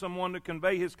send someone to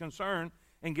convey his concern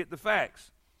and get the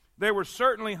facts. There were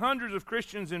certainly hundreds of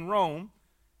Christians in Rome,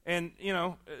 and,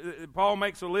 Paul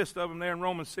makes a list of them there in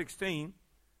Romans 16.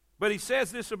 But he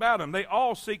says this about them. They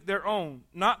all seek their own,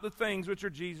 not the things which are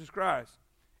Jesus Christ.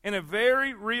 in a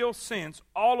very real sense,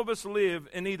 all of us live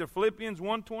in either Philippians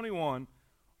 1:21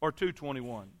 or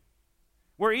 2:21.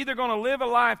 We're either going to live a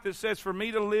life that says, for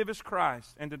me to live is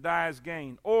Christ and to die is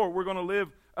gain, or we're going to live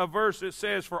a verse that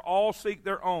says, for all seek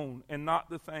their own and not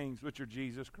the things which are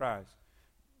Jesus Christ.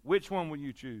 Which one will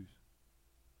you choose?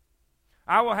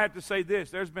 I will have to say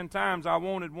this. There's been times I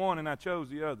wanted one and I chose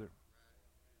the other.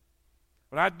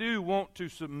 But I do want to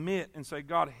submit and say,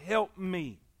 God, help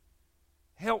me.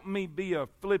 Help me be a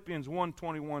Philippians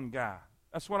 1:21 guy.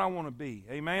 That's what I want to be.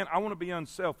 Amen? I want to be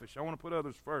unselfish. I want to put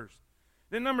others first.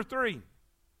 Then number 3,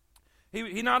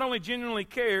 he not only genuinely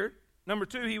cared. Number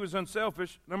 2, he was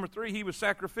unselfish. Number 3, he was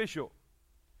sacrificial.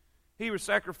 He was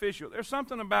sacrificial. There's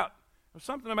something about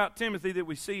Timothy that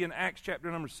we see in Acts chapter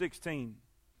number 16.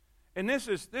 And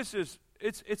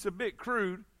it's a bit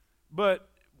crude, but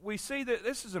we see that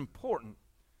this is important.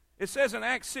 It says in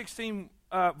Acts 16,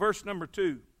 verse number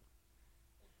 2,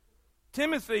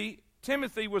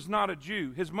 Timothy was not a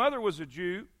Jew. His mother was a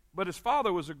Jew, but his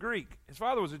father was a Greek. His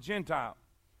father was a Gentile.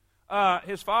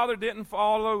 His father didn't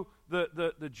follow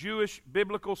the Jewish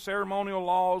biblical ceremonial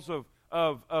laws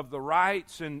of the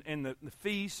rites and the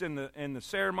feasts and the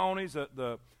ceremonies,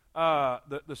 the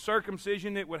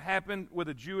circumcision that would happen with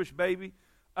a Jewish baby.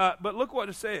 But look what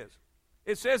it says.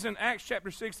 It says in Acts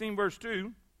chapter 16, verse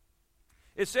 2,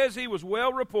 it says he was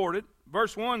well reported.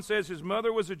 Verse 1 says his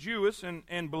mother was a Jewess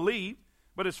and believed,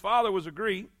 but his father was a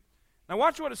Greek. Now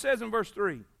watch what it says in verse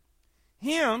 3.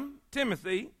 Him,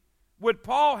 Timothy, would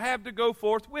Paul have to go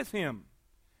forth with him.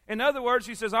 In other words,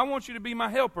 he says, I want you to be my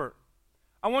helper.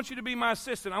 I want you to be my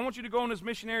assistant. I want you to go on this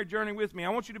missionary journey with me. I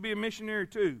want you to be a missionary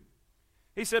too.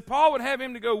 He said Paul would have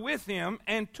him to go with him,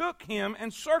 and took him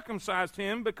and circumcised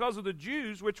him because of the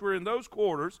Jews which were in those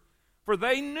quarters, for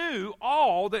they knew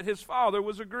all that his father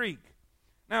was a Greek.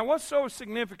 Now, what's so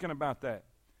significant about that?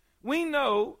 We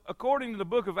know, according to the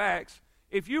book of Acts,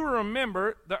 if you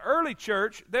remember, the early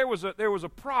church, there was a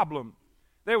problem.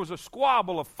 There was a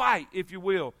squabble, a fight, if you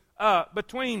will,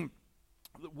 between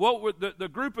what were the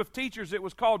group of teachers that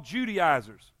was called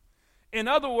Judaizers. In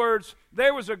other words,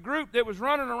 there was a group that was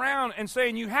running around and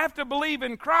saying you have to believe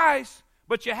in Christ,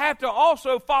 but you have to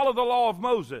also follow the law of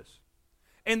Moses.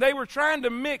 And they were trying to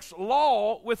mix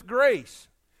law with grace.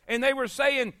 And they were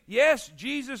saying, yes,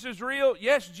 Jesus is real.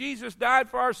 Yes, Jesus died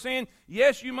for our sin.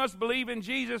 Yes, you must believe in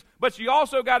Jesus, but you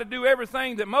also got to do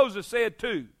everything that Moses said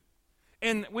too.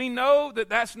 And we know that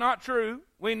that's not true.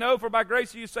 We know for by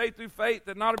grace are you saved through faith,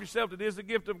 that not of yourself, that it is the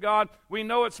gift of God. We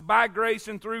know it's by grace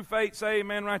and through faith. Say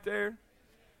amen right there.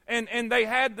 And they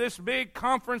had this big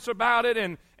conference about it,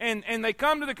 and they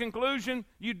come to the conclusion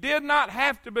you did not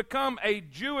have to become a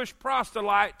Jewish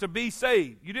proselyte to be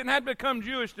saved. You didn't have to become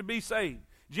Jewish to be saved.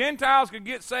 Gentiles could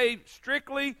get saved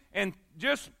strictly and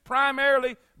just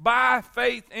primarily by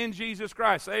faith in Jesus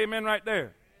Christ. Say amen right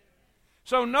there.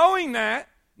 So knowing that,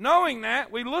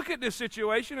 we look at this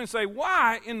situation and say,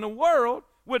 why in the world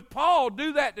would Paul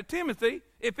do that to Timothy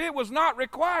if it was not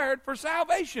required for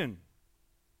salvation?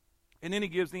 And then he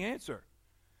gives the answer.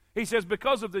 He says,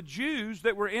 because of the Jews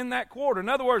that were in that quarter. In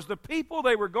other words, the people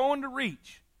they were going to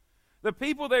reach, the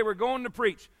people they were going to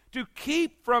preach, to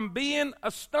keep from being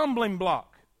a stumbling block,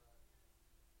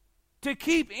 to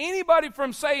keep anybody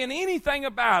from saying anything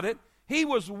about it, he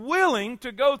was willing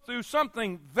to go through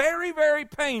something very, very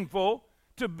painful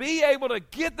to be able to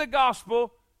get the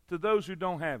gospel to those who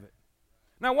don't have it.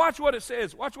 Now watch what it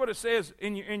says. Watch what it says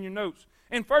in your notes.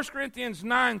 In 1 Corinthians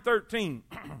 9:13.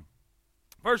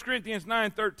 1 Corinthians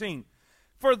 9:13.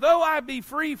 For though I be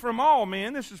free from all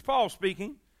men, this is Paul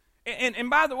speaking. And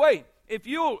by the way, if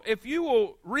you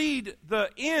will read the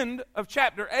end of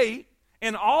chapter 8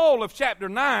 and all of chapter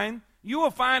 9, you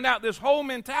will find out this whole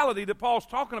mentality that Paul's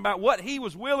talking about, what he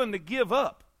was willing to give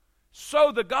up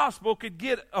so the gospel could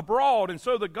get abroad and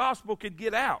so the gospel could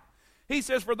get out. He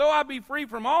says, for though I be free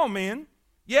from all men,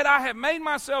 yet I have made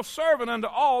myself servant unto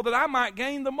all that I might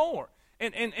gain the more.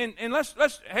 And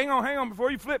let's hang on before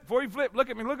you flip. Look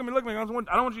at me. I don't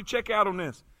want you to check out on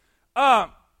this. I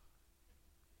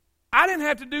didn't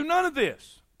have to do none of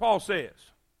this, Paul says.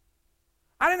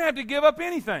 I didn't have to give up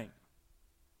anything.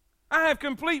 I have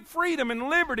complete freedom and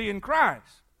liberty in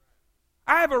Christ.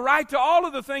 I have a right to all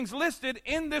of the things listed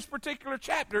in this particular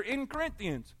chapter in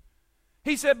Corinthians.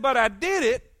 He said, but I did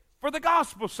it for the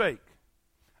gospel's sake.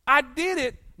 I did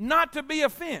it not to be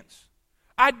offense.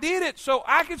 I did it so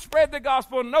I could spread the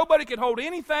gospel. Nobody could hold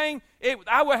anything.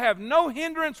 I would have no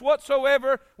hindrance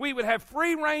whatsoever. We would have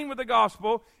free reign with the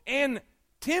gospel. And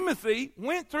Timothy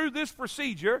went through this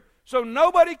procedure So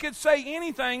nobody could say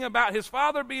anything about his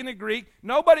father being a Greek.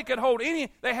 Nobody could hold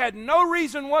they had no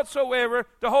reason whatsoever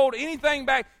to hold anything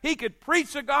back. He could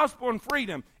preach the gospel in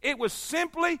freedom. It was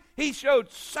simply, he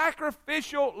showed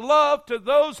sacrificial love to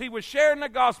those he was sharing the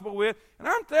gospel with. And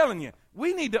I'm telling you,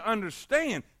 we need to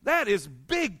understand that is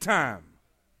big time.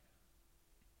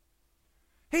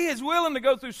 He is willing to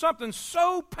go through something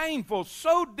so painful,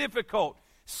 so difficult,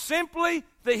 simply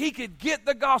that he could get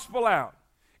the gospel out.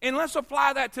 And let's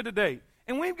apply that to today.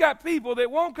 And we've got people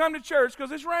that won't come to church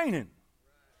because it's raining.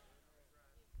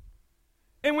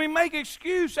 And we make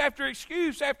excuse after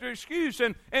excuse after excuse.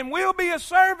 And we'll be a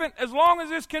servant as long as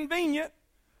it's convenient.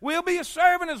 We'll be a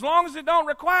servant as long as it don't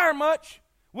require much.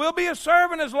 We'll be a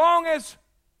servant as long as...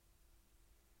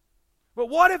 But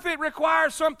what if it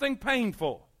requires something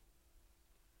painful?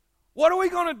 What are we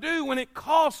going to do when it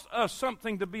costs us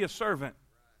something to be a servant?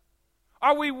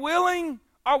 Are we willing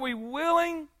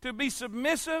to be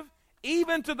submissive,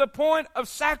 even to the point of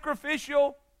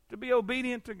sacrificial, to be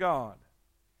obedient to God?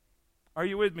 Are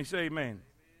you with me? Say amen.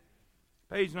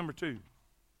 Page number 2.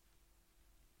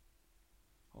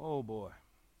 Oh, boy.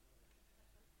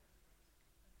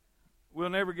 We'll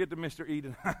never get to Mr.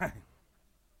 Eden High.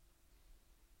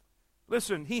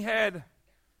 Listen, he had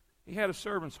a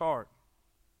servant's heart.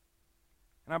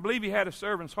 And I believe he had a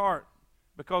servant's heart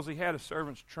because he had a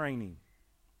servant's training.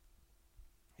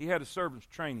 He had a servant's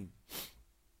training.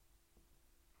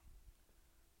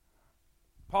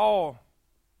 Paul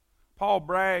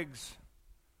brags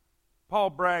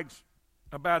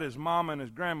about his mama and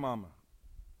his grandmama.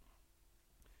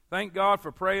 Thank God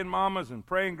for praying mamas and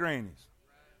praying grannies.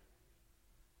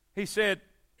 He said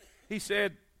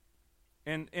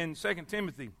in 2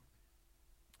 Timothy,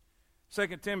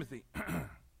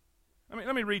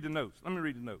 let me read the notes.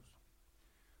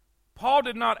 Paul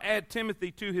did not add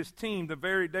Timothy to his team the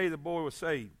very day the boy was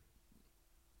saved.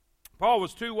 Paul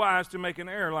was too wise to make an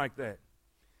error like that.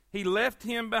 He left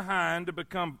him behind to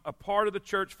become a part of the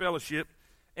church fellowship,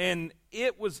 and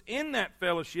it was in that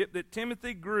fellowship that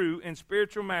Timothy grew in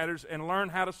spiritual matters and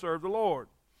learned how to serve the Lord.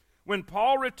 When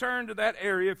Paul returned to that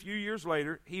area a few years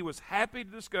later, he was happy to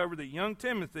discover that young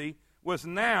Timothy was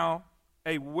now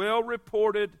a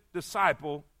well-reported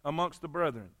disciple amongst the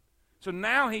brethren. So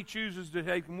now he chooses to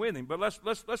take him with him. But let's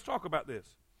talk about this.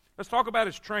 Let's talk about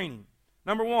his training.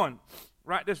 Number 1,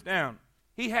 write this down.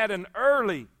 He had an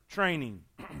early training.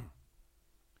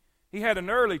 He had an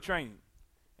early training.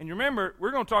 And you remember,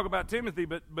 we're going to talk about Timothy,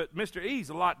 but Mr. E's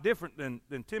a lot different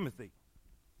than Timothy.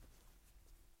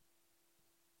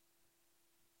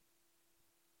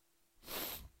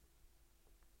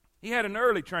 He had an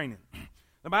early training.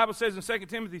 The Bible says in 2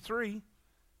 Timothy 3,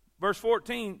 verse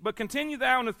 14, but continue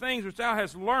thou in the things which thou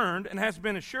hast learned and hast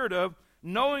been assured of,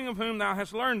 knowing of whom thou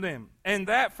hast learned them, and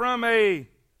that from a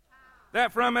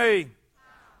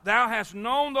thou hast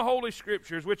known the Holy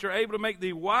Scriptures, which are able to make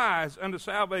thee wise unto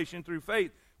salvation through faith,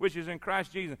 which is in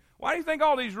Christ Jesus. Why do you think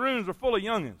all these rooms are full of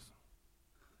youngins?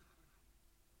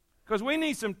 Because we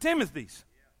need some Timothys.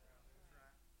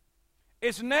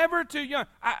 It's never too young.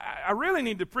 I really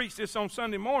need to preach this on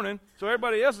Sunday morning so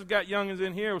everybody else has got youngins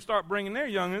in here will start bringing their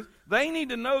youngins. They need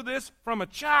to know this from a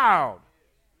child.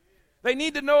 They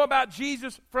need to know about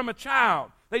Jesus from a child.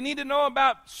 They need to know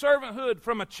about servanthood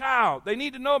from a child. They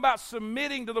need to know about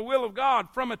submitting to the will of God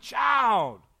from a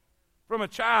child. From a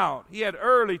child. He had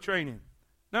early training.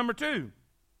 Number 2,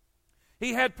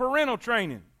 he had parental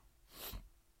training.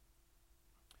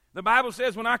 The Bible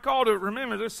says, when I call to,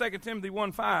 remember this 2 Timothy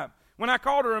 1:5, when I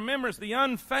call to remembrance the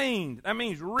unfeigned, that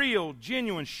means real,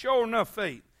 genuine, sure enough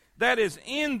faith, that is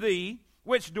in thee,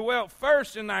 which dwelt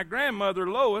first in thy grandmother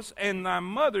Lois and thy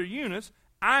mother Eunice,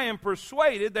 I am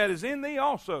persuaded that is in thee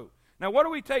also. Now what do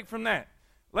we take from that?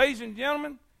 Ladies and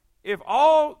gentlemen, if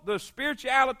all the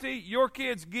spirituality your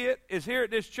kids get is here at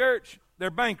this church,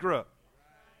 they're bankrupt.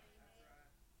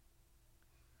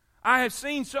 I have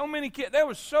seen so many kids, there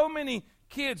were so many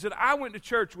kids that I went to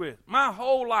church with my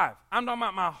whole life. I'm talking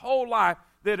about my whole life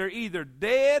that are either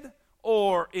dead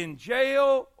or in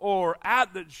jail or out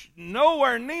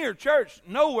nowhere near church.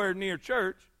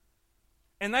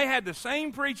 And they had the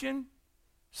same preaching,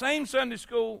 same Sunday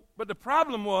school, but the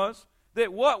problem was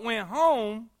that what went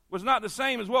home was not the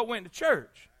same as what went to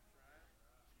church.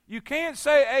 You can't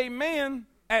say amen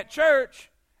at church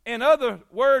and other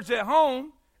words at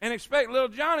home and expect little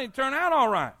Johnny to turn out all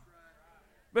right.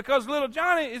 Because little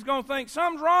Johnny is going to think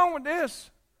something's wrong with this.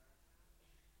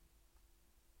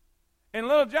 And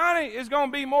little Johnny is going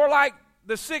to be more like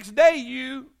the 6th-day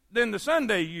you than the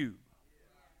Sunday you.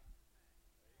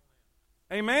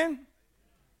 Amen?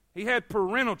 He had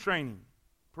parental training.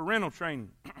 Parental training.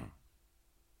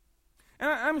 And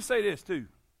let me say this too.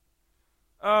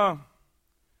 It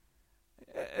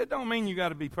don't mean you got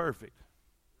to be perfect.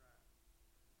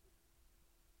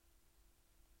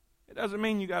 It doesn't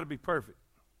mean you got to be perfect.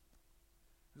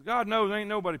 Because God knows ain't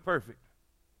nobody perfect.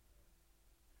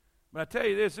 But I tell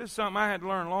you this is something I had to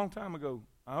learn a long time ago.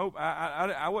 I hope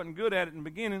I wasn't good at it in the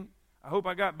beginning. I hope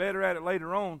I got better at it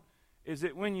later on. Is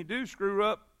that when you do screw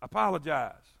up,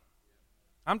 apologize.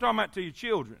 I'm talking about to your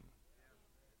children.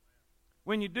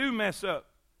 When you do mess up,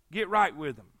 get right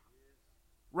with them.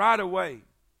 Right away.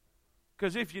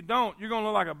 Because if you don't, you're going to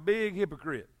look like a big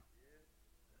hypocrite.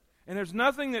 And there's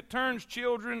nothing that turns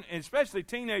children, and especially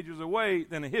teenagers, away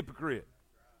than a hypocrite.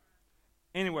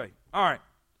 Anyway, all right.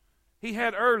 He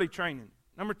had early training.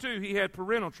 Number 2, he had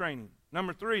parental training.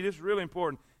 Number 3, this is really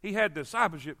important, he had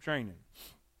discipleship training.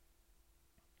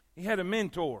 He had a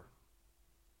mentor.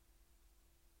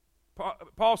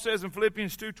 Paul says in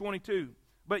Philippians 2:22,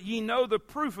 but ye know the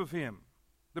proof of him,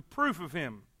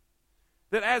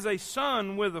 that as a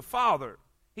son with a father,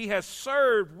 he has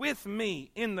served with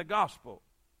me in the gospel.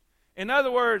 In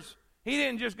other words, he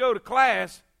didn't just go to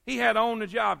class, he had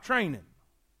on-the-job training.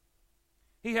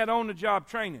 He had on-the-job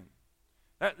training.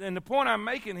 And the point I'm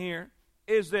making here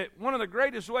is that one of the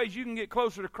greatest ways you can get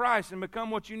closer to Christ and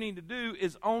become what you need to do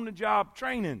is on-the-job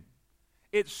training.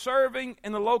 It's serving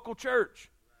in the local church.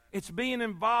 It's being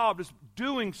involved. It's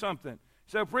doing something.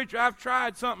 So, preacher, I've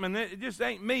tried something and it just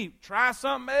ain't me. Try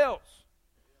something else.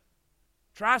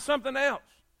 Try something else.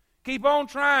 Keep on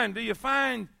trying till you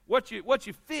find what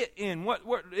you fit in. What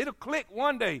it'll click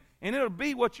one day, and it'll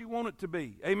be what you want it to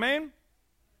be. Amen?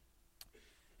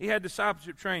 He had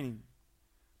discipleship training.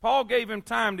 Paul gave him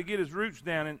time to get his roots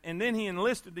down, and then he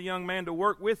enlisted the young man to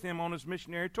work with him on his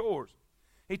missionary tours.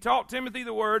 He taught Timothy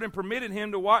the word and permitted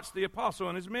him to watch the apostle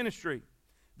in his ministry.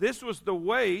 This was the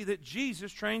way that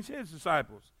Jesus trains his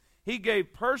disciples. He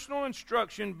gave personal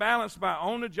instruction balanced by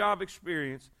on-the-job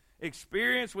experience.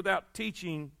 Experience without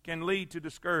teaching can lead to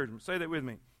discouragement. Say that with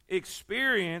me.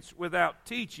 Experience without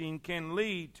teaching can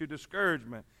lead to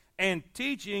discouragement. And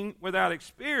teaching without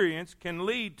experience can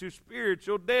lead to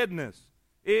spiritual deadness.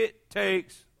 It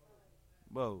takes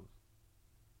both.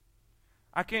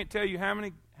 I can't tell you how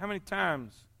many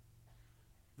times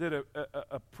that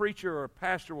a preacher or a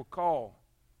pastor will call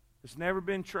that's never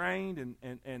been trained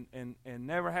and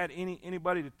never had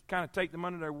anybody to kind of take them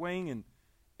under their wing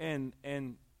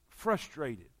and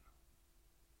frustrated.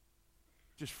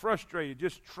 Just frustrated,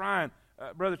 just trying.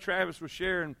 Brother Travis was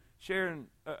sharing.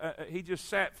 He just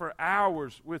sat for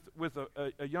hours with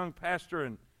a young pastor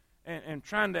and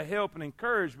trying to help and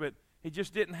encourage, but he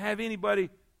just didn't have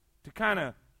anybody to kind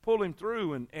of pull him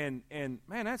through. And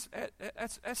man, that's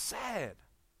sad.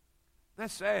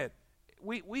 That's sad.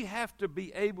 We have to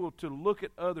be able to look at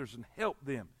others and help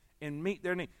them and meet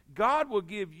their need. God will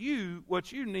give you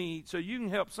what you need so you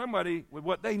can help somebody with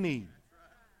what they need.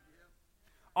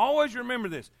 Always remember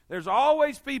this. There's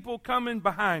always people coming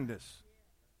behind us.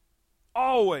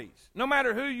 Always. No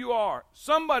matter who you are,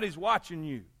 somebody's watching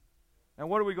you. Now,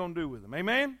 what are we going to do with them?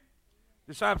 Amen?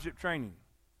 Discipleship training.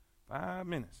 5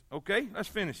 minutes. Okay, let's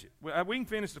finish it. We can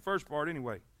finish the first part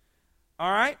anyway.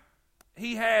 All right?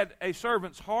 He had a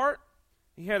servant's heart.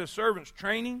 He had a servant's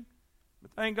training.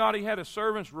 But thank God he had a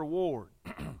servant's reward.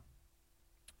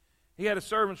 He had a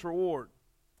servant's reward.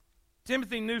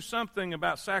 Timothy knew something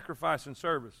about sacrifice and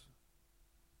service.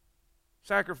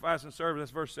 Sacrifice and service,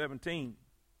 that's verse 17.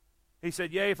 He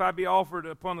said, yea, if I be offered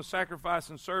upon the sacrifice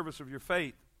and service of your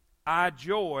faith, I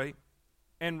joy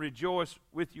and rejoice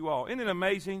with you all. Isn't it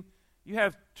amazing? You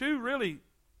have two really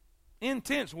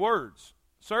intense words,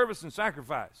 service and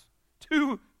sacrifice.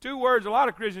 Two words a lot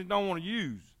of Christians don't want to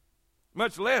use,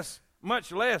 much less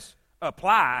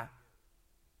apply.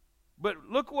 But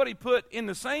look what he put in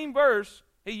the same verse.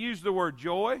 He used the word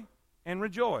joy and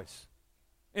rejoice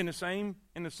in the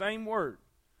same word.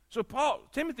 So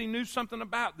Timothy knew something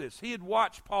about this. He had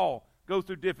watched Paul go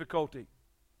through difficulty.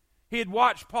 He had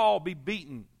watched Paul be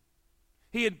beaten.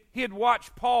 He had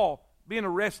watched Paul being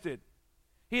arrested.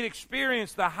 He had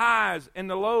experienced the highs and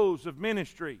the lows of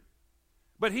ministry.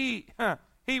 But he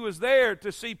was there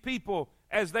to see people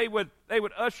as they would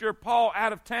usher Paul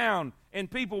out of town, and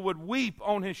people would weep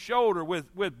on his shoulder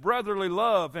with brotherly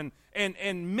love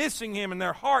and missing him in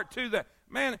their heart too. That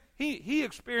man, he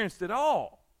experienced it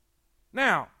all.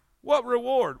 Now, what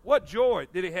reward, what joy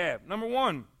did he have? Number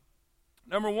one,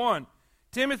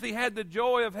 Timothy had the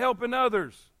joy of helping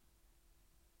others.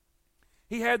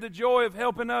 He had the joy of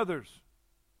helping others.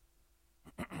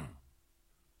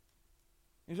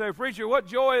 You say, preacher, what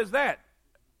joy is that?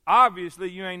 Obviously,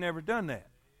 you ain't never done that.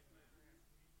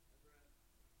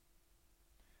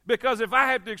 Because if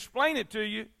I have to explain it to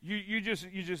you, you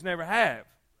just never have.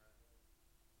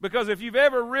 Because if you've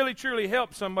ever really, truly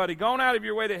helped somebody, gone out of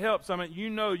your way to help somebody, you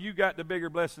know you got the bigger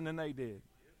blessing than they did.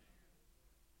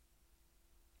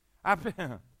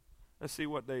 Let's see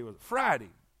what day was it.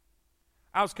 Friday.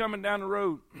 I was coming down the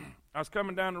road.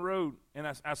 And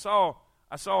I saw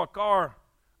a car.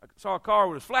 I saw a car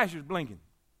with its flashers blinking.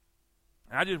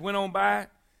 And I just went on by,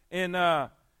 and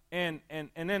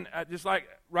then just like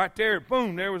right there,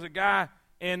 boom, there was a guy,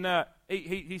 and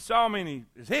he saw me, and he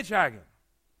was hitchhiking.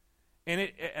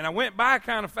 And I went by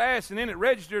kind of fast, and then it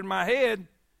registered in my head,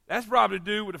 that's probably to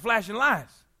do with the flashing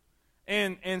lights.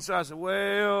 And so I said,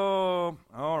 well,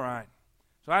 all right.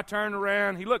 So I turned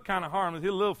around. He looked kind of harmless. He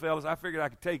was a little fella, so I figured I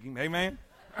could take him. Amen?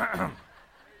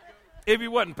 If he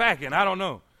wasn't packing, I don't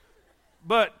know.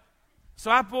 But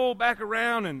so I pulled back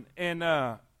around, and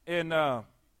I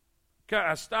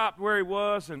stopped where he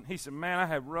was, and he said, man, I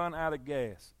have run out of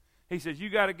gas. He said, you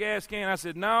got a gas can? I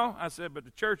said, no. I said, but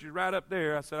the church is right up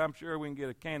there. I said, I'm sure we can get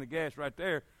a can of gas right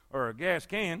there, or a gas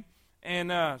can.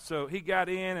 And so he got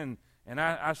in, and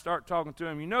I start talking to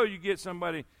him. You know, you get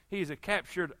somebody, he's a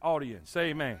captured audience.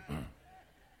 Say amen.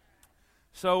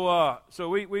 So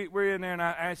we're in there, and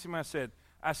I asked him, I said,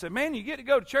 man, you get to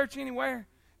go to church anywhere?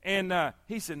 And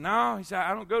he said, no. He said,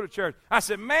 I don't go to church. I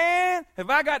said, man, have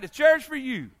I got the church for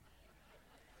you?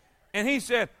 And he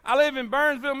said, I live in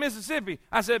Burnsville, Mississippi.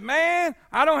 I said, man,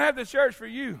 I don't have the church for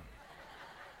you.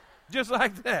 Just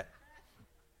like that.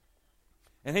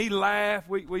 And he laughed.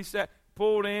 We sat,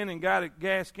 pulled in and got a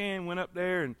gas can, went up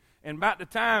there. And about the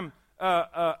time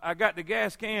I got the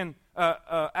gas can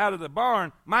out of the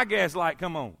barn, my gas light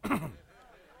come on. And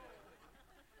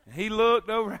he looked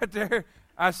over right there.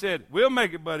 I said, we'll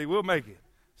make it, buddy. We'll make it.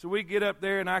 So we get up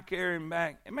there, and I carry him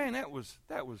back. And, man, that was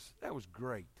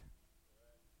great.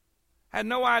 Had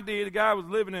no idea the guy was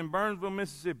living in Burnsville,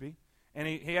 Mississippi, and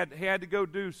he had to go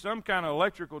do some kind of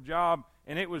electrical job,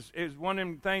 and it was one of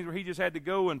them things where he just had to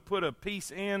go and put a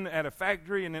piece in at a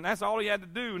factory, and then that's all he had to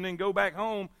do, and then go back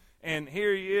home, and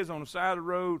here he is on the side of the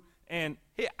road, and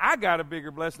I got a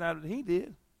bigger blessing out of it than he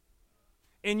did.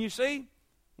 And you see,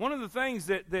 one of the things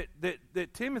that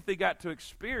Timothy got to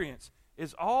experience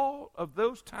is all of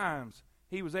those times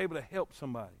he was able to help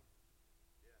somebody.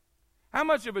 How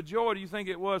much of a joy do you think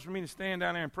it was for me to stand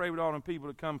down there and pray with all them people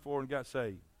that come forward and got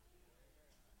saved?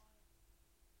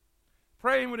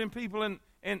 Praying with them people in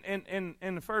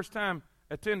the first time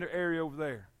attender area over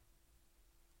there.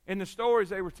 And the stories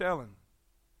they were telling.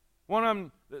 One of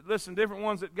them, listen, different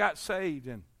ones that got saved.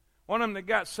 And one of them that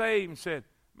got saved and said,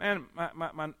 man,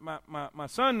 my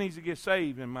son needs to get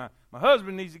saved, and my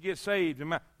husband needs to get saved.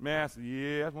 And man, I said,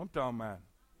 yeah, that's what I'm talking about.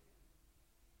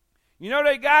 You know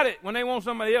they got it when they want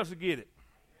somebody else to get it.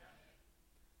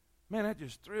 Man, that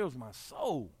just thrills my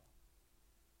soul.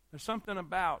 There's something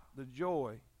about the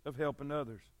joy of helping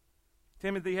others.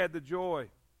 Timothy had the joy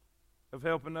of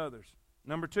helping others.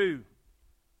 Number 2,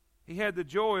 he had the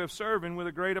joy of serving with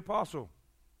a great apostle.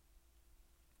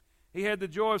 He had the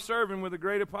joy of serving with the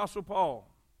great apostle Paul.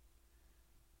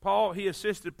 He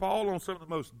assisted Paul on some of the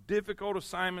most difficult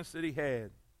assignments that he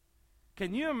had.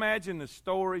 Can you imagine the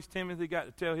stories Timothy got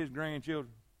to tell his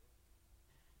grandchildren?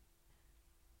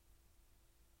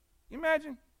 You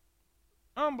imagine?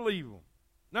 Unbelievable.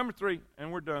 Number 3,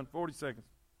 and we're done, 40 seconds.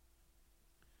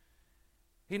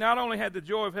 He not only had the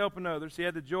joy of helping others, he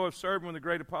had the joy of serving with the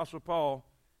great apostle Paul.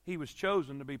 He was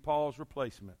chosen to be Paul's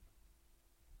replacement.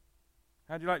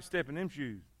 How'd you like to step in them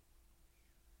shoes?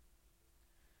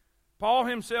 Paul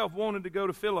himself wanted to go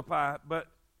to Philippi, but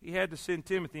he had to send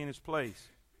Timothy in his place.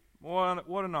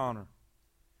 What an honor.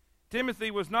 Timothy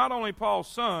was not only Paul's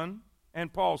son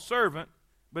and Paul's servant,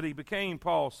 but he became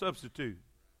Paul's substitute.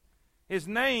 His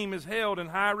name is held in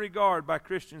high regard by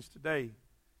Christians today,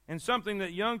 and something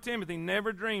that young Timothy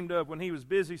never dreamed of when he was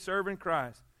busy serving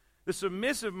Christ. The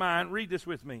submissive mind, read this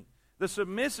with me. The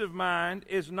submissive mind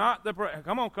is not the...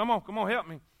 Come on, help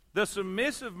me. The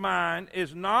submissive mind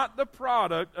is not the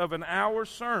product of an hour's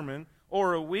sermon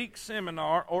or a week's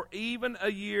seminar, or even a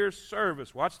year's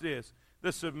service. Watch this.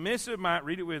 The submissive mind,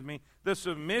 read it with me. The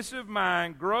submissive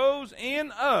mind grows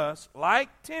in us like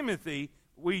Timothy.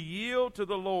 We yield to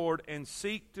the Lord and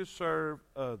seek to serve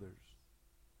others.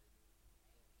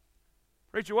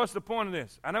 Preacher, what's the point of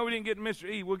this? I know we didn't get to Mr.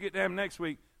 E. We'll get to him next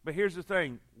week. But here's the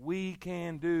thing. We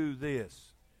can do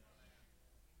this.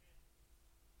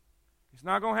 It's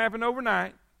not going to happen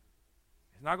overnight.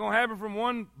 It's not going to happen from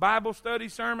one Bible study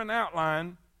sermon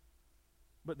outline,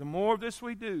 but the more of this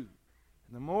we do,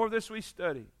 and the more of this we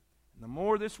study, and the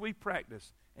more of this we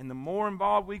practice, and the more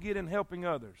involved we get in helping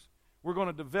others, we're going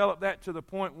to develop that to the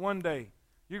point one day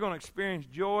you're going to experience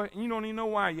joy, and you don't even know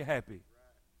why you're happy.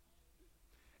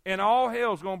 And all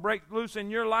hell's going to break loose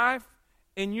in your life,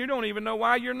 And you don't even know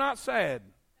why you're not sad.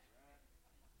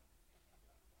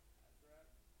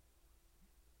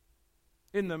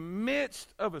 In the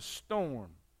midst of a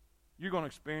storm, you're going to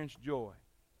experience joy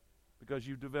because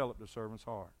you've developed a servant's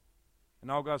heart. And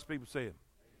all God's people said,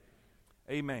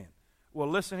 Amen. Well,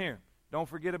 listen here. Don't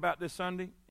forget about this Sunday.